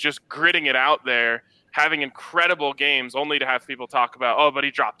 and was just gritting it out there, having incredible games, only to have people talk about, oh, but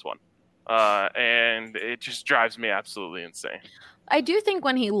he dropped one. And it just drives me absolutely insane. I do think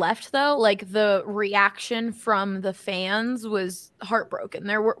when he left, though, like, the reaction from the fans was heartbroken.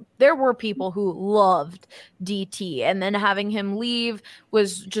 There were people who loved DT, and then having him leave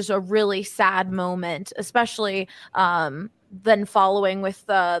was just a really sad moment, especially then following with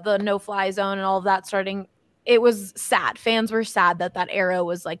the no-fly zone and all of that starting. It was sad. Fans were sad that era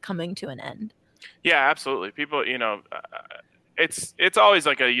was, like, coming to an end. Yeah, absolutely. People, it's always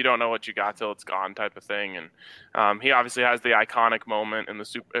like a you don't know what you got till it's gone type of thing. And he obviously has the iconic moment in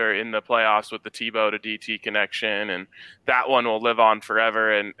the playoffs with the Tebow to DT connection, and that one will live on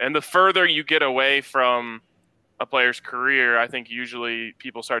forever. And the further you get away from a player's career, I think usually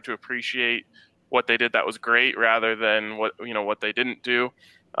people start to appreciate what they did that was great rather than what they didn't do.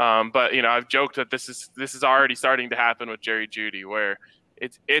 But I've joked that this is already starting to happen with Jerry Jeudy, where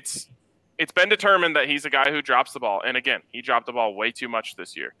it's been determined that he's a guy who drops the ball. And again, he dropped the ball way too much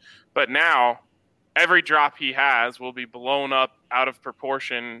this year. But now every drop he has will be blown up out of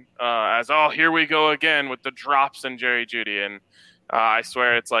proportion as, oh, here we go again with the drops in Jerry Jeudy. And I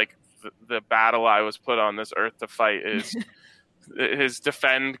swear it's like the battle I was put on this earth to fight is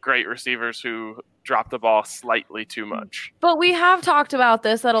defend great receivers who drop the ball slightly too much. But we have talked about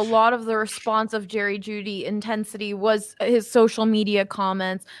this, that a lot of the response of Jerry Jeudy intensity was his social media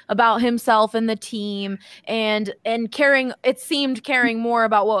comments about himself and the team and caring more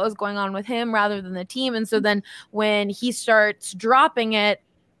about what was going on with him rather than the team. And so then when he starts dropping it,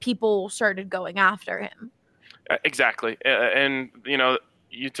 people started going after him. Exactly. And, you know,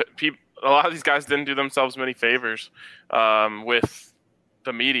 a lot of these guys didn't do themselves many favors with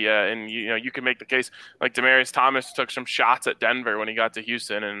the media, and you can make the case like Demaryius Thomas took some shots at Denver when he got to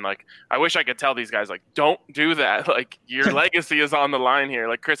Houston, and like I wish I could tell these guys like don't do that, like your legacy is on the line here.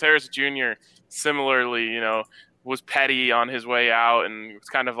 Like Chris Harris Jr. similarly, was petty on his way out and was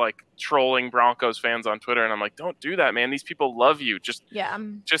kind of like trolling Broncos fans on Twitter, and I'm like, don't do that, man. These people love you. Just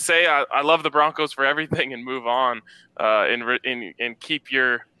say I love the Broncos for everything and move on, and keep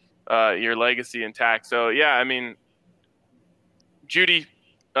your legacy intact. So yeah, I mean, Jeudy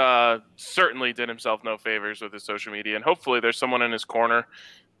certainly did himself no favors with his social media, and hopefully there's someone in his corner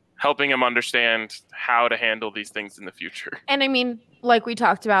helping him understand how to handle these things in the future. And I mean, like we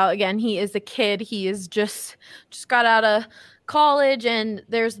talked about, again, he is a kid. He is just got out of college, and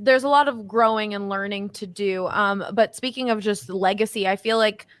there's a lot of growing and learning to do. But speaking of just legacy, I feel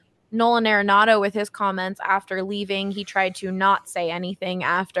like Nolan Arenado, with his comments after leaving, he tried to not say anything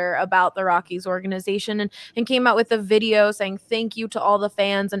after about the Rockies organization and came out with a video saying thank you to all the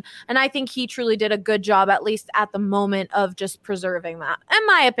fans. And I think he truly did a good job, at least at the moment, of just preserving that, in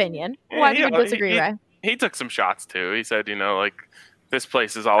my opinion. Why do you disagree, Ray? He took some shots too. He said, like, this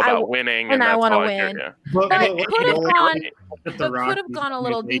place is all about winning, and I want to Yeah. win. But could have gone a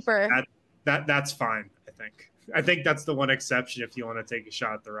little deeper. That's fine, I think that's the one exception if you want to take a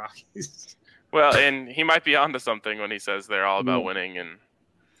shot at the Rockies. Well, and he might be onto something when he says they're all about winning and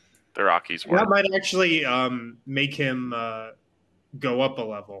the Rockies weren't. That might actually make him go up a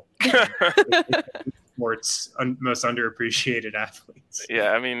level. Sports most underappreciated athletes.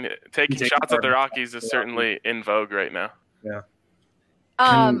 Yeah, I mean, taking shots at the Rockies is certainly in vogue right now. Yeah.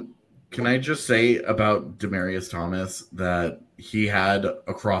 Can I just say about Demaryius Thomas that he had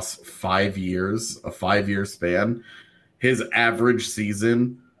across 5 years, a 5-year span, his average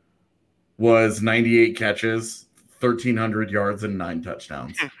season was 98 catches, 1,300 yards, and 9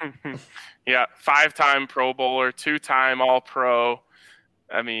 touchdowns. Yeah, 5-time Pro Bowler, 2-time All-Pro.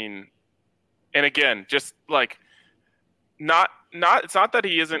 I mean, and again, just like it's not that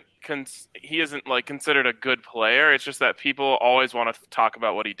he isn't like considered a good player. It's just that people always want to talk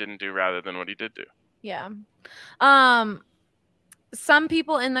about what he didn't do rather than what he did do. Yeah. Some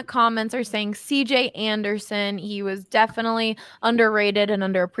people in the comments are saying CJ Anderson, he was definitely underrated and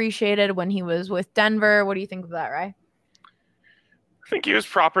underappreciated when he was with Denver. What do you think of that, Ray? I think he was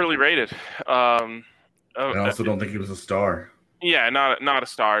properly rated. I also don't think he was a star. Yeah, not a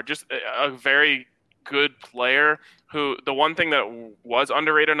star. Just a very good player who, the one thing that was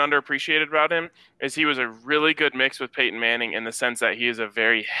underrated and underappreciated about him is he was a really good mix with Peyton Manning in the sense that he is a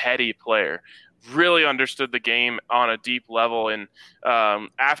very heady player, really understood the game on a deep level. And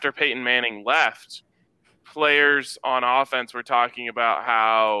after Peyton Manning left, players on offense were talking about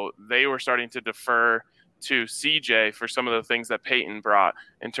how they were starting to defer to CJ for some of the things that Peyton brought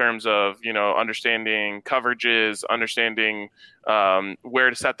in terms of, understanding coverages, understanding where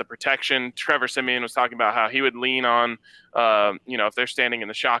to set the protection. Trevor Siemian was talking about how he would lean on, if they're standing in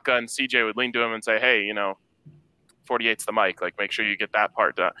the shotgun, CJ would lean to him and say, hey, 48's the mic, like make sure you get that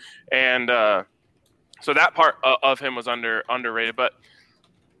part done. And so that part of him was underrated, but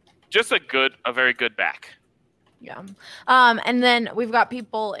just a very good back. Yeah. And then we've got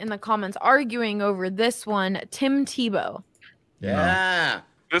people in the comments arguing over this one. Tim Tebow. Yeah.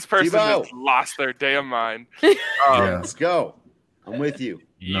 This person has lost their damn mind. Let's go. I'm with you.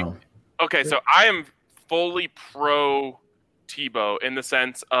 No. Okay, so I am fully pro Tebow in the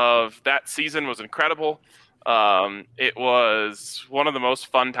sense of that season was incredible. It was one of the most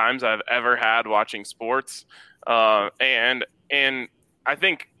fun times I've ever had watching sports. And I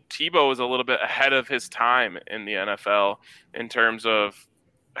think Tebow was a little bit ahead of his time in the NFL in terms of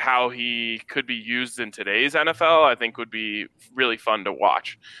how he could be used in today's NFL. I think would be really fun to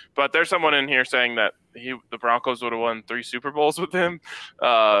watch. But there's someone in here saying that the Broncos would have won 3 Super Bowls with him,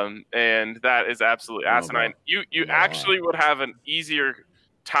 and that is absolutely asinine. You actually would have an easier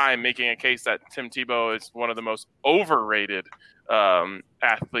time making a case that Tim Tebow is one of the most overrated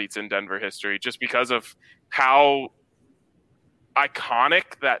athletes in Denver history, just because of how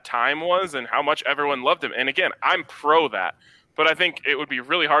iconic that time was and how much everyone loved him. And again, I'm pro that, but I think it would be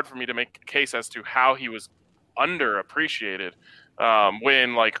really hard for me to make a case as to how he was underappreciated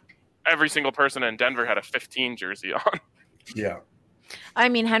when like every single person in Denver had a 15 jersey on. Yeah. I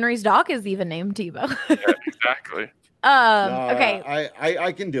mean, Henry's dog is even named Tebow. Yeah, exactly. Okay.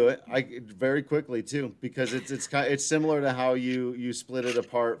 I can do it. Very quickly too, because it's similar to how you split it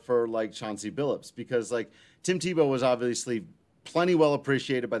apart for like Chauncey Billups, because like Tim Tebow was obviously plenty well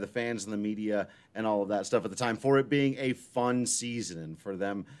appreciated by the fans and the media and all of that stuff at the time for it being a fun season and for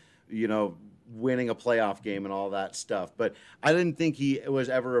them, winning a playoff game and all that stuff. But I didn't think he was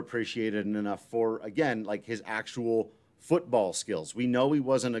ever appreciated enough for, again, like his actual football skills. We know he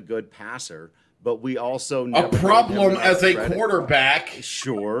wasn't a good passer, but we also a problem as a quarterback.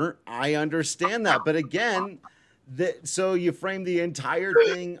 Sure, I understand that, but again, so you frame the entire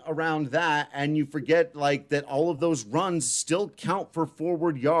thing around that, and you forget like that all of those runs still count for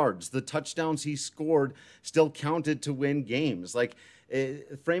forward yards. The touchdowns he scored still counted to win games. Like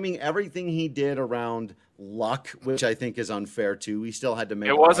framing everything he did around luck, which I think is unfair too. He still had to make.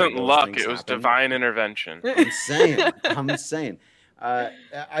 It wasn't luck; it was divine intervention. I'm saying.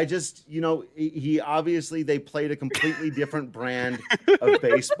 I just, he obviously, they played a completely different brand of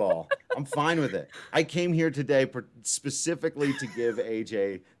baseball. I'm fine with it. I came here today specifically to give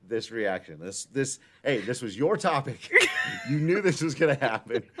AJ this reaction. Hey, this was your topic. You knew this was going to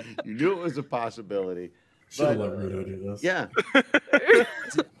happen. You knew it was a possibility. Should let Rudo do this. Yeah.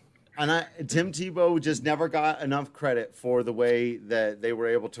 And Tim Tebow just never got enough credit for the way that they were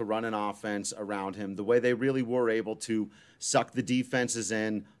able to run an offense around him, the way they really were able to suck the defenses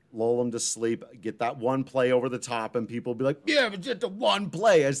in, lull them to sleep, get that one play over the top, and people be like, yeah, but just a one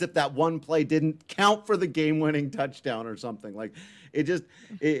play, as if that one play didn't count for the game-winning touchdown or something. Like,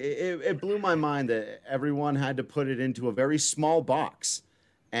 it blew my mind that everyone had to put it into a very small box.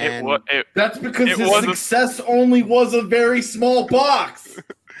 And that's because his success only was a very small box.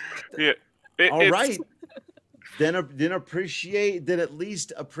 Yeah. All right. Then at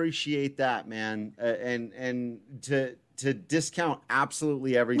least appreciate that, man. And to discount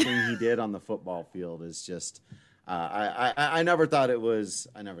absolutely everything he did on the football field is just I never thought it was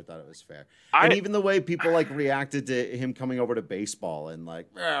fair. And even the way people like reacted to him coming over to baseball and like,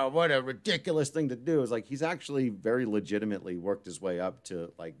 oh, what a ridiculous thing to do, is like he's actually very legitimately worked his way up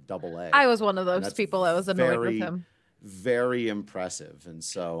to like AA. I was one of those people that was annoyed with him. Very impressive. And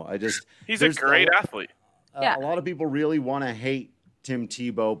so he's a great athlete. A lot of people really want to hate Tim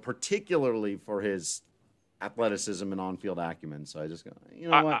Tebow, particularly for his athleticism and on-field acumen. So I just go,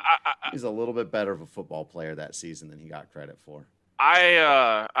 what? He's a little bit better of a football player that season than he got credit for.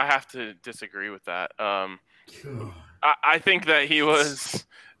 I have to disagree with that. I think that he was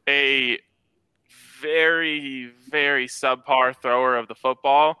a very, very subpar thrower of the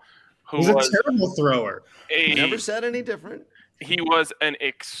football. He's a terrible thrower. Never said any different. He was an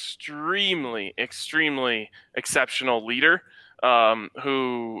extremely, extremely exceptional leader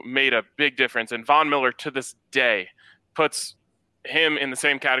who made a big difference. And Von Miller, to this day, puts him in the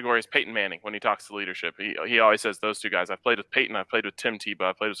same category as Peyton Manning when he talks to leadership. He always says those two guys. I've played with Peyton. I've played with Tim Tebow.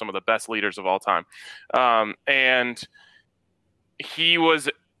 I've played with some of the best leaders of all time. And he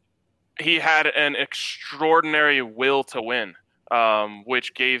had an extraordinary will to win,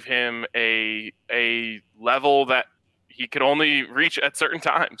 which gave him a level that he could only reach at certain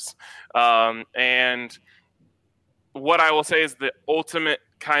times. And what I will say is the ultimate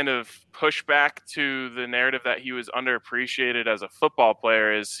kind of pushback to the narrative that he was underappreciated as a football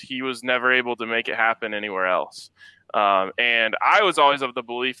player is he was never able to make it happen anywhere else. And I was always of the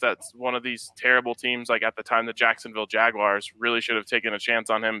belief that one of these terrible teams, like at the time, the Jacksonville Jaguars, really should have taken a chance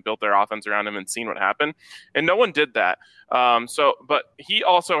on him, built their offense around him, and seen what happened. And no one did that. But he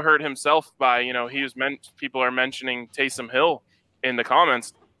also hurt himself by, people are mentioning Taysom Hill in the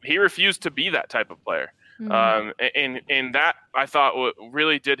comments. He refused to be that type of player. Mm-hmm. And that I thought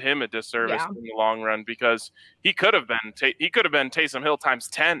really did him a disservice in the long run, because he could have been Taysom Hill times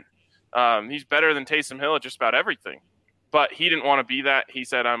 10. He's better than Taysom Hill at just about everything, but he didn't want to be that. He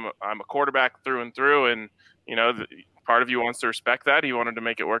said, I'm a quarterback through and through. And, part of you wants to respect that. He wanted to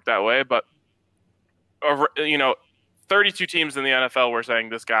make it work that way, but 32 teams in the NFL were saying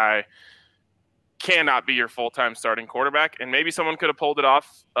this guy cannot be your full-time starting quarterback. And maybe someone could have pulled it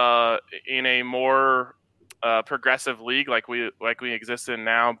off, in a more, progressive league like we exist in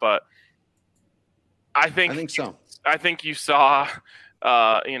now. But I think so. I think you saw,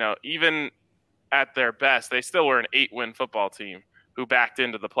 even at their best, they still were an 8-win football team who backed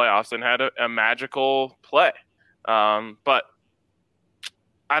into the playoffs and had a magical play. But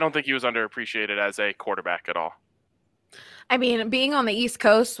I don't think he was underappreciated as a quarterback at all. I mean, being on the East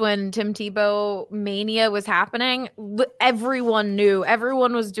Coast when Tim Tebow mania was happening, everyone knew.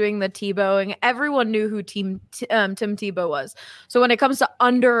 Everyone was doing the Tebowing. Everyone knew who Tim Tebow was. So when it comes to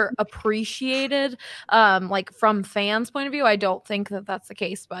underappreciated, like from fans' point of view, I don't think that that's the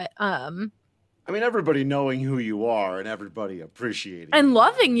case. But I mean, everybody knowing who you are and everybody appreciating and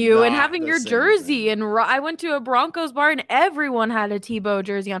loving you and not having the your same jersey. thing. And I went to a Broncos bar and everyone had a Tebow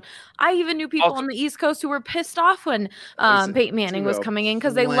jersey on. I even knew people on the East Coast who were pissed off when Peyton Manning was coming in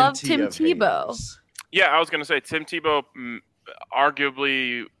because they loved Tim Tebow. Haters. Yeah, I was going to say Tim Tebow,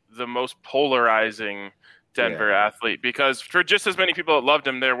 arguably the most polarizing Denver athlete, because for just as many people that loved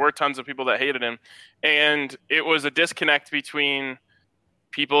him, there were tons of people that hated him. And it was a disconnect between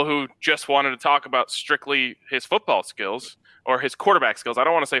people who just wanted to talk about strictly his football skills or his quarterback skills. I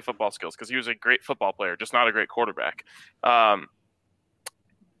don't want to say football skills because he was a great football player, just not a great quarterback.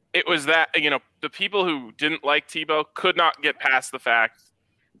 It was that, the people who didn't like Tebow could not get past the fact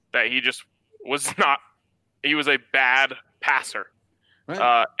that he just was not – he was a bad passer.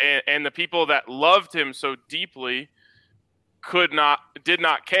 Right. And the people that loved him so deeply did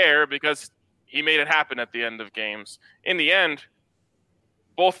not care because he made it happen at the end of games. In the end,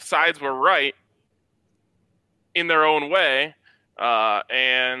 both sides were right in their own way,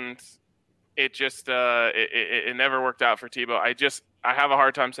 and it just it never worked out for Tebow. I have a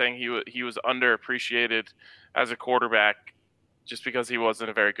hard time saying he was underappreciated as a quarterback just because he wasn't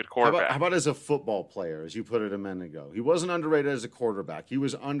a very good quarterback. How about as a football player, as you put it a minute ago? He wasn't underrated as a quarterback. He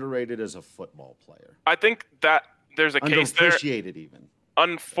was underrated as a football player. I think that there's a case there. Underappreciated even.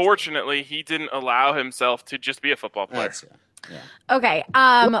 Unfortunately, he didn't allow himself to just be a football player. Yeah. Okay.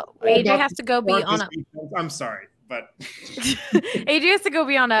 AJ has to go be on I'm sorry, but AJ has to go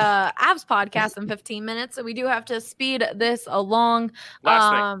be on a Avs podcast in 15 minutes, so we do have to speed this along.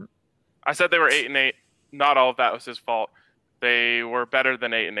 Last thing. I said they were 8-8. Not all of that was his fault. They were better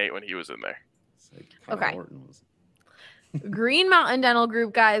than 8-8 when he was in there. Okay. Green Mountain Dental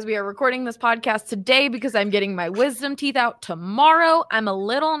Group, guys, we are recording this podcast today because I'm getting my wisdom teeth out tomorrow. I'm a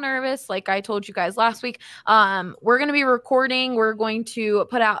little nervous, like I told you guys last week. We're going to be recording. We're going to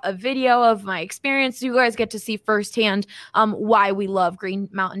put out a video of my experience. You guys get to see firsthand why we love Green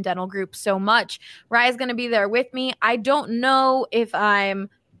Mountain Dental Group so much. Raya's going to be there with me. I don't know if I'm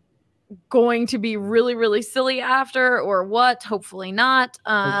going to be really, really silly after or what. Hopefully not.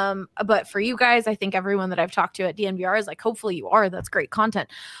 But for you guys, I think everyone that I've talked to at DNVR is like, hopefully you are. That's great content.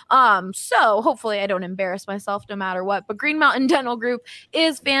 So hopefully I don't embarrass myself no matter what. But Green Mountain Dental Group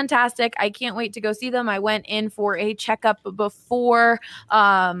is fantastic. I can't wait to go see them. I went in for a checkup before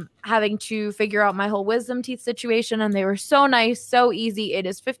having to figure out my whole wisdom teeth situation, and they were so nice, so easy. It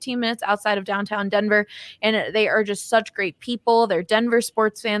is 15 minutes outside of downtown Denver, and they are just such great people. They're Denver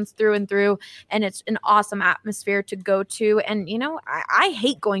sports fans through and through, and it's an awesome atmosphere to go to. And I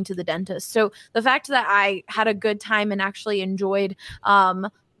hate going to the dentist, so the fact that I had a good time and actually enjoyed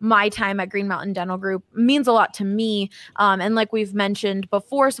my time at Green Mountain Dental Group means a lot to me. And like we've mentioned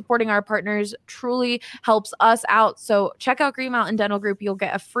before, supporting our partners truly helps us out. So check out Green Mountain Dental Group. You'll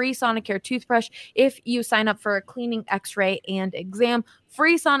get a free Sonicare toothbrush if you sign up for a cleaning, x-ray, and exam.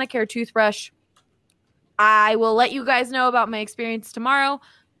 Free Sonicare toothbrush. I will let you guys know about my experience tomorrow.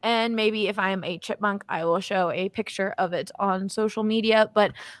 And maybe if I am a chipmunk, I will show a picture of it on social media.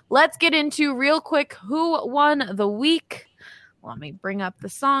 But let's get into real quick who won the week. Let me bring up the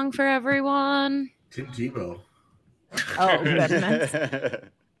song for everyone. Tim Tebow. Oh, goodness.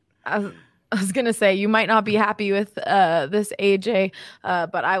 I was going to say, you might not be happy with this, AJ,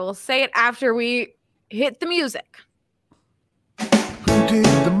 but I will say it after we hit the music. Who did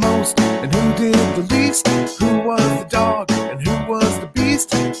the most and who did the least? Who was the dog and who was the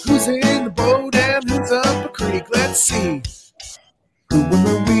beast? Who's in the boat and who's up a creek? Let's see. Who won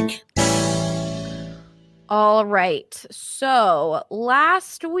the week? All right. So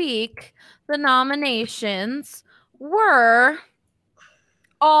last week, the nominations were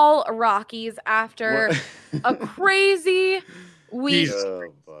all Rockies after a crazy week.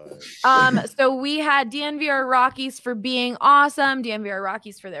 So we had DNVR Rockies for being awesome, DNVR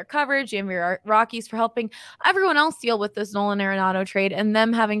Rockies for their coverage, DNVR Rockies for helping everyone else deal with this Nolan Arenado trade and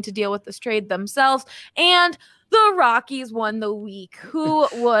them having to deal with this trade themselves. And the Rockies won the week. Who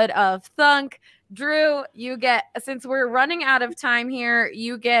would have thunk? Drew, you get, since we're running out of time here,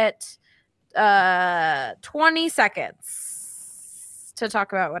 you get 20 seconds to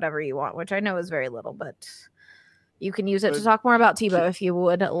talk about whatever you want, which I know is very little, but you can use it to talk more about Tebow if you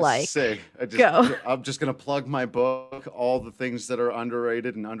would like. Go. I'm just going to plug my book, all the things that are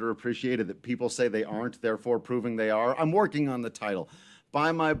underrated and underappreciated that people say they aren't, therefore proving they are. I'm working on the title.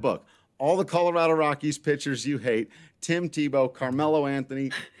 Buy my book. all the Colorado Rockies pitchers you hate, Tim Tebow, Carmelo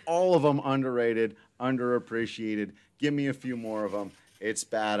Anthony, all of them underrated, underappreciated. Give me a few more of them. It's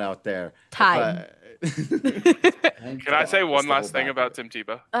bad out there. Time. Can I say one last thing about Tim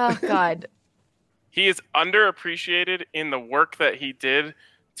Tebow? Oh, God. He is underappreciated in the work that he did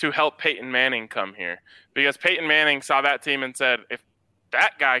to help Peyton Manning come here. Because Peyton Manning saw that team and said, if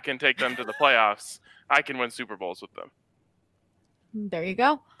that guy can take them to the playoffs, I can win Super Bowls with them. There you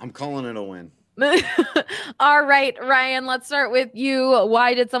go. I'm calling it a win. All right, Ryan, let's start with you.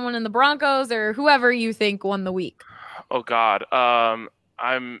 Why did someone in the Broncos or whoever you think won the week? Oh, God.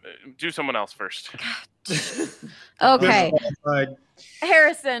 Do someone else first. Okay.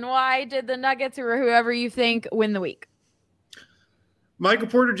 Harrison, why did the Nuggets or whoever you think win the week? Michael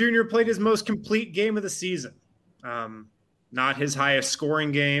Porter Jr. played his most complete game of the season. Not his highest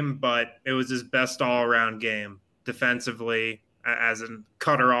scoring game, but it was his best all-around game defensively as a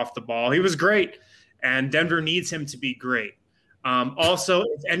cutter off the ball. He was great, and Denver needs him to be great. Also,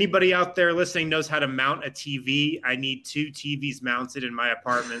 if anybody out there listening knows how to mount a TV, I need 2 TVs mounted in my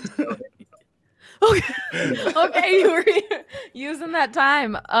apartment. Okay, you were using that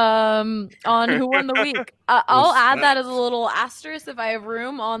time on who won the week. I'll add that as a little asterisk if I have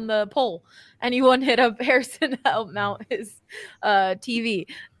room on the poll. Anyone hit up Harrison to help mount his TV.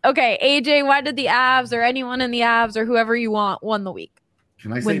 Okay, AJ, why did the Avs or anyone in the Avs or whoever you want won the week?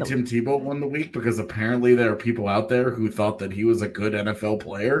 Can I say Tim Tebow won the week? Because apparently there are people out there who thought that he was a good NFL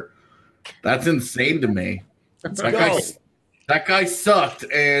player. That's insane to me. That guy sucked,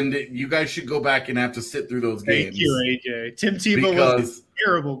 and you guys should go back and have to sit through those games. Thank you, AJ. Tim Tebow was a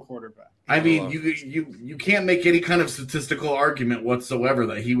terrible quarterback. I mean, you can't make any kind of statistical argument whatsoever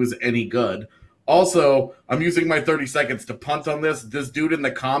that he was any good. Also, I'm using my 30 seconds to punt on this. This dude in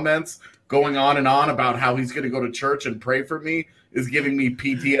the comments going on and on about how he's going to go to church and pray for me is giving me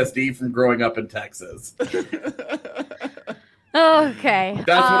PTSD from growing up in Texas. Okay.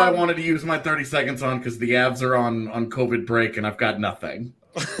 That's what I wanted to use my 30 seconds on because the Avs are on COVID break and I've got nothing.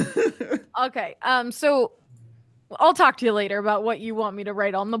 Okay. So I'll talk to you later about what you want me to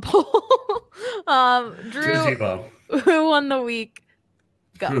write on the poll. Drew, who won the week?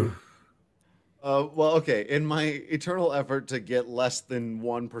 Go. Well, okay. In my eternal effort to get less than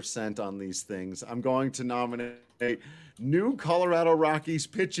 1% on these things, I'm going to nominate new Colorado Rockies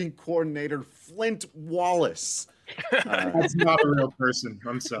pitching coordinator Flint Wallace. That's not a real person.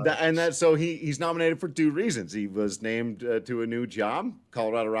 I'm sorry. So he's nominated for 2 reasons. He was named to a new job,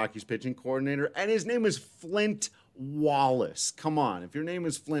 Colorado Rockies pitching coordinator, and his name is Flint Wallace. Come on. If your name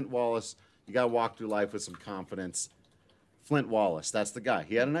is Flint Wallace, you got to walk through life with some confidence. Flint Wallace, that's the guy.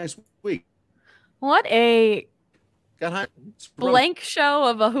 He had a nice week. What a blank show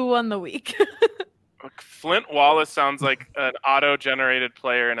of a who won the week. Flint Wallace sounds like an auto-generated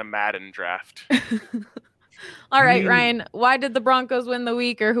player in a Madden draft. All right, Ryan, why did the Broncos win the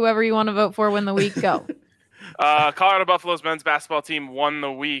week or whoever you want to vote for win the week? Go. Colorado Buffaloes men's basketball team won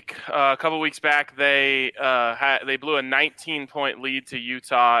the week. A couple weeks back, they blew a 19-point lead to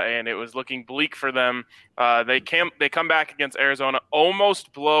Utah, and it was looking bleak for them. They come back against Arizona,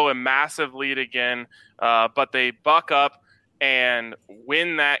 almost blow a massive lead again, but they buck up and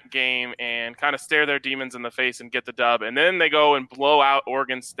win that game and kind of stare their demons in the face and get the dub. And then they go and blow out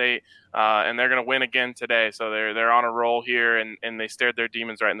Oregon State, and they're going to win again today. So they're on a roll here, and they stared their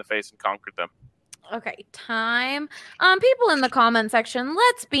demons right in the face and conquered them. Okay, time. People in the comment section,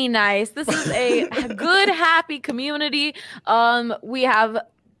 let's be nice. This is a good, happy community. We have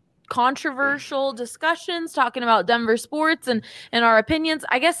controversial discussions talking about Denver sports and our opinions.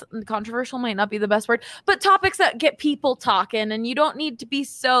 I guess controversial might not be the best word, but topics that get people talking, and you don't need to be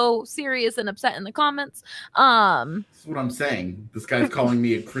so serious and upset in the comments. That's what I'm saying. This guy's calling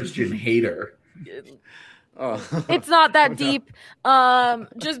me a Christian hater. It's not that deep.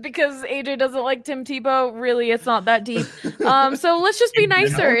 Just because AJ doesn't like Tim Tebow, really, it's not that deep. So let's just be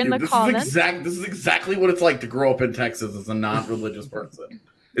nicer in the comments. This is exactly what it's like to grow up in Texas as a non-religious person.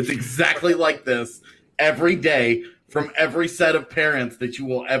 It's exactly like this every day from every set of parents that you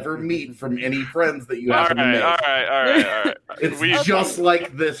will ever meet from any friends that you have. All right. It's just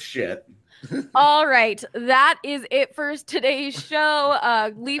like this shit. All right. That is it for today's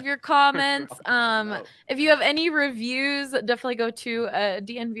show. Leave your comments. If you have any reviews, definitely go to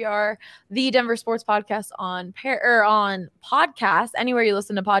DNVR, the Denver Sports Podcast on podcast. Anywhere you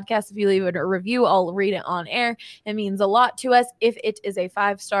listen to podcasts, if you leave it a review, I'll read it on air. It means a lot to us if it is a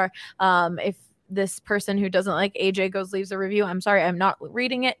 5-star. If this person who doesn't like AJ leaves a review, I'm sorry, I'm not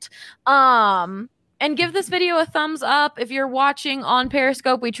reading it. And give this video a thumbs up. If you're watching on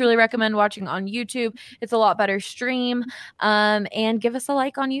Periscope, we truly recommend watching on YouTube. It's a lot better stream. And give us a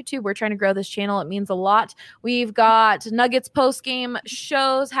like on YouTube. We're trying to grow this channel. It means a lot. We've got Nuggets post-game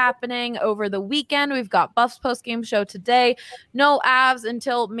shows happening over the weekend. We've got Buffs post-game show today. No Avs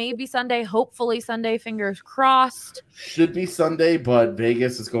until maybe Sunday. Hopefully Sunday, fingers crossed. Should be Sunday, but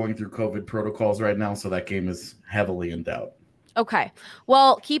Vegas is going through COVID protocols right now, so that game is heavily in doubt. Okay.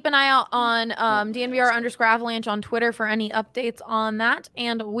 Well, keep an eye out on DNVR_Avalanche on Twitter for any updates on that.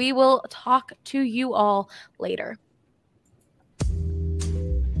 And we will talk to you all later.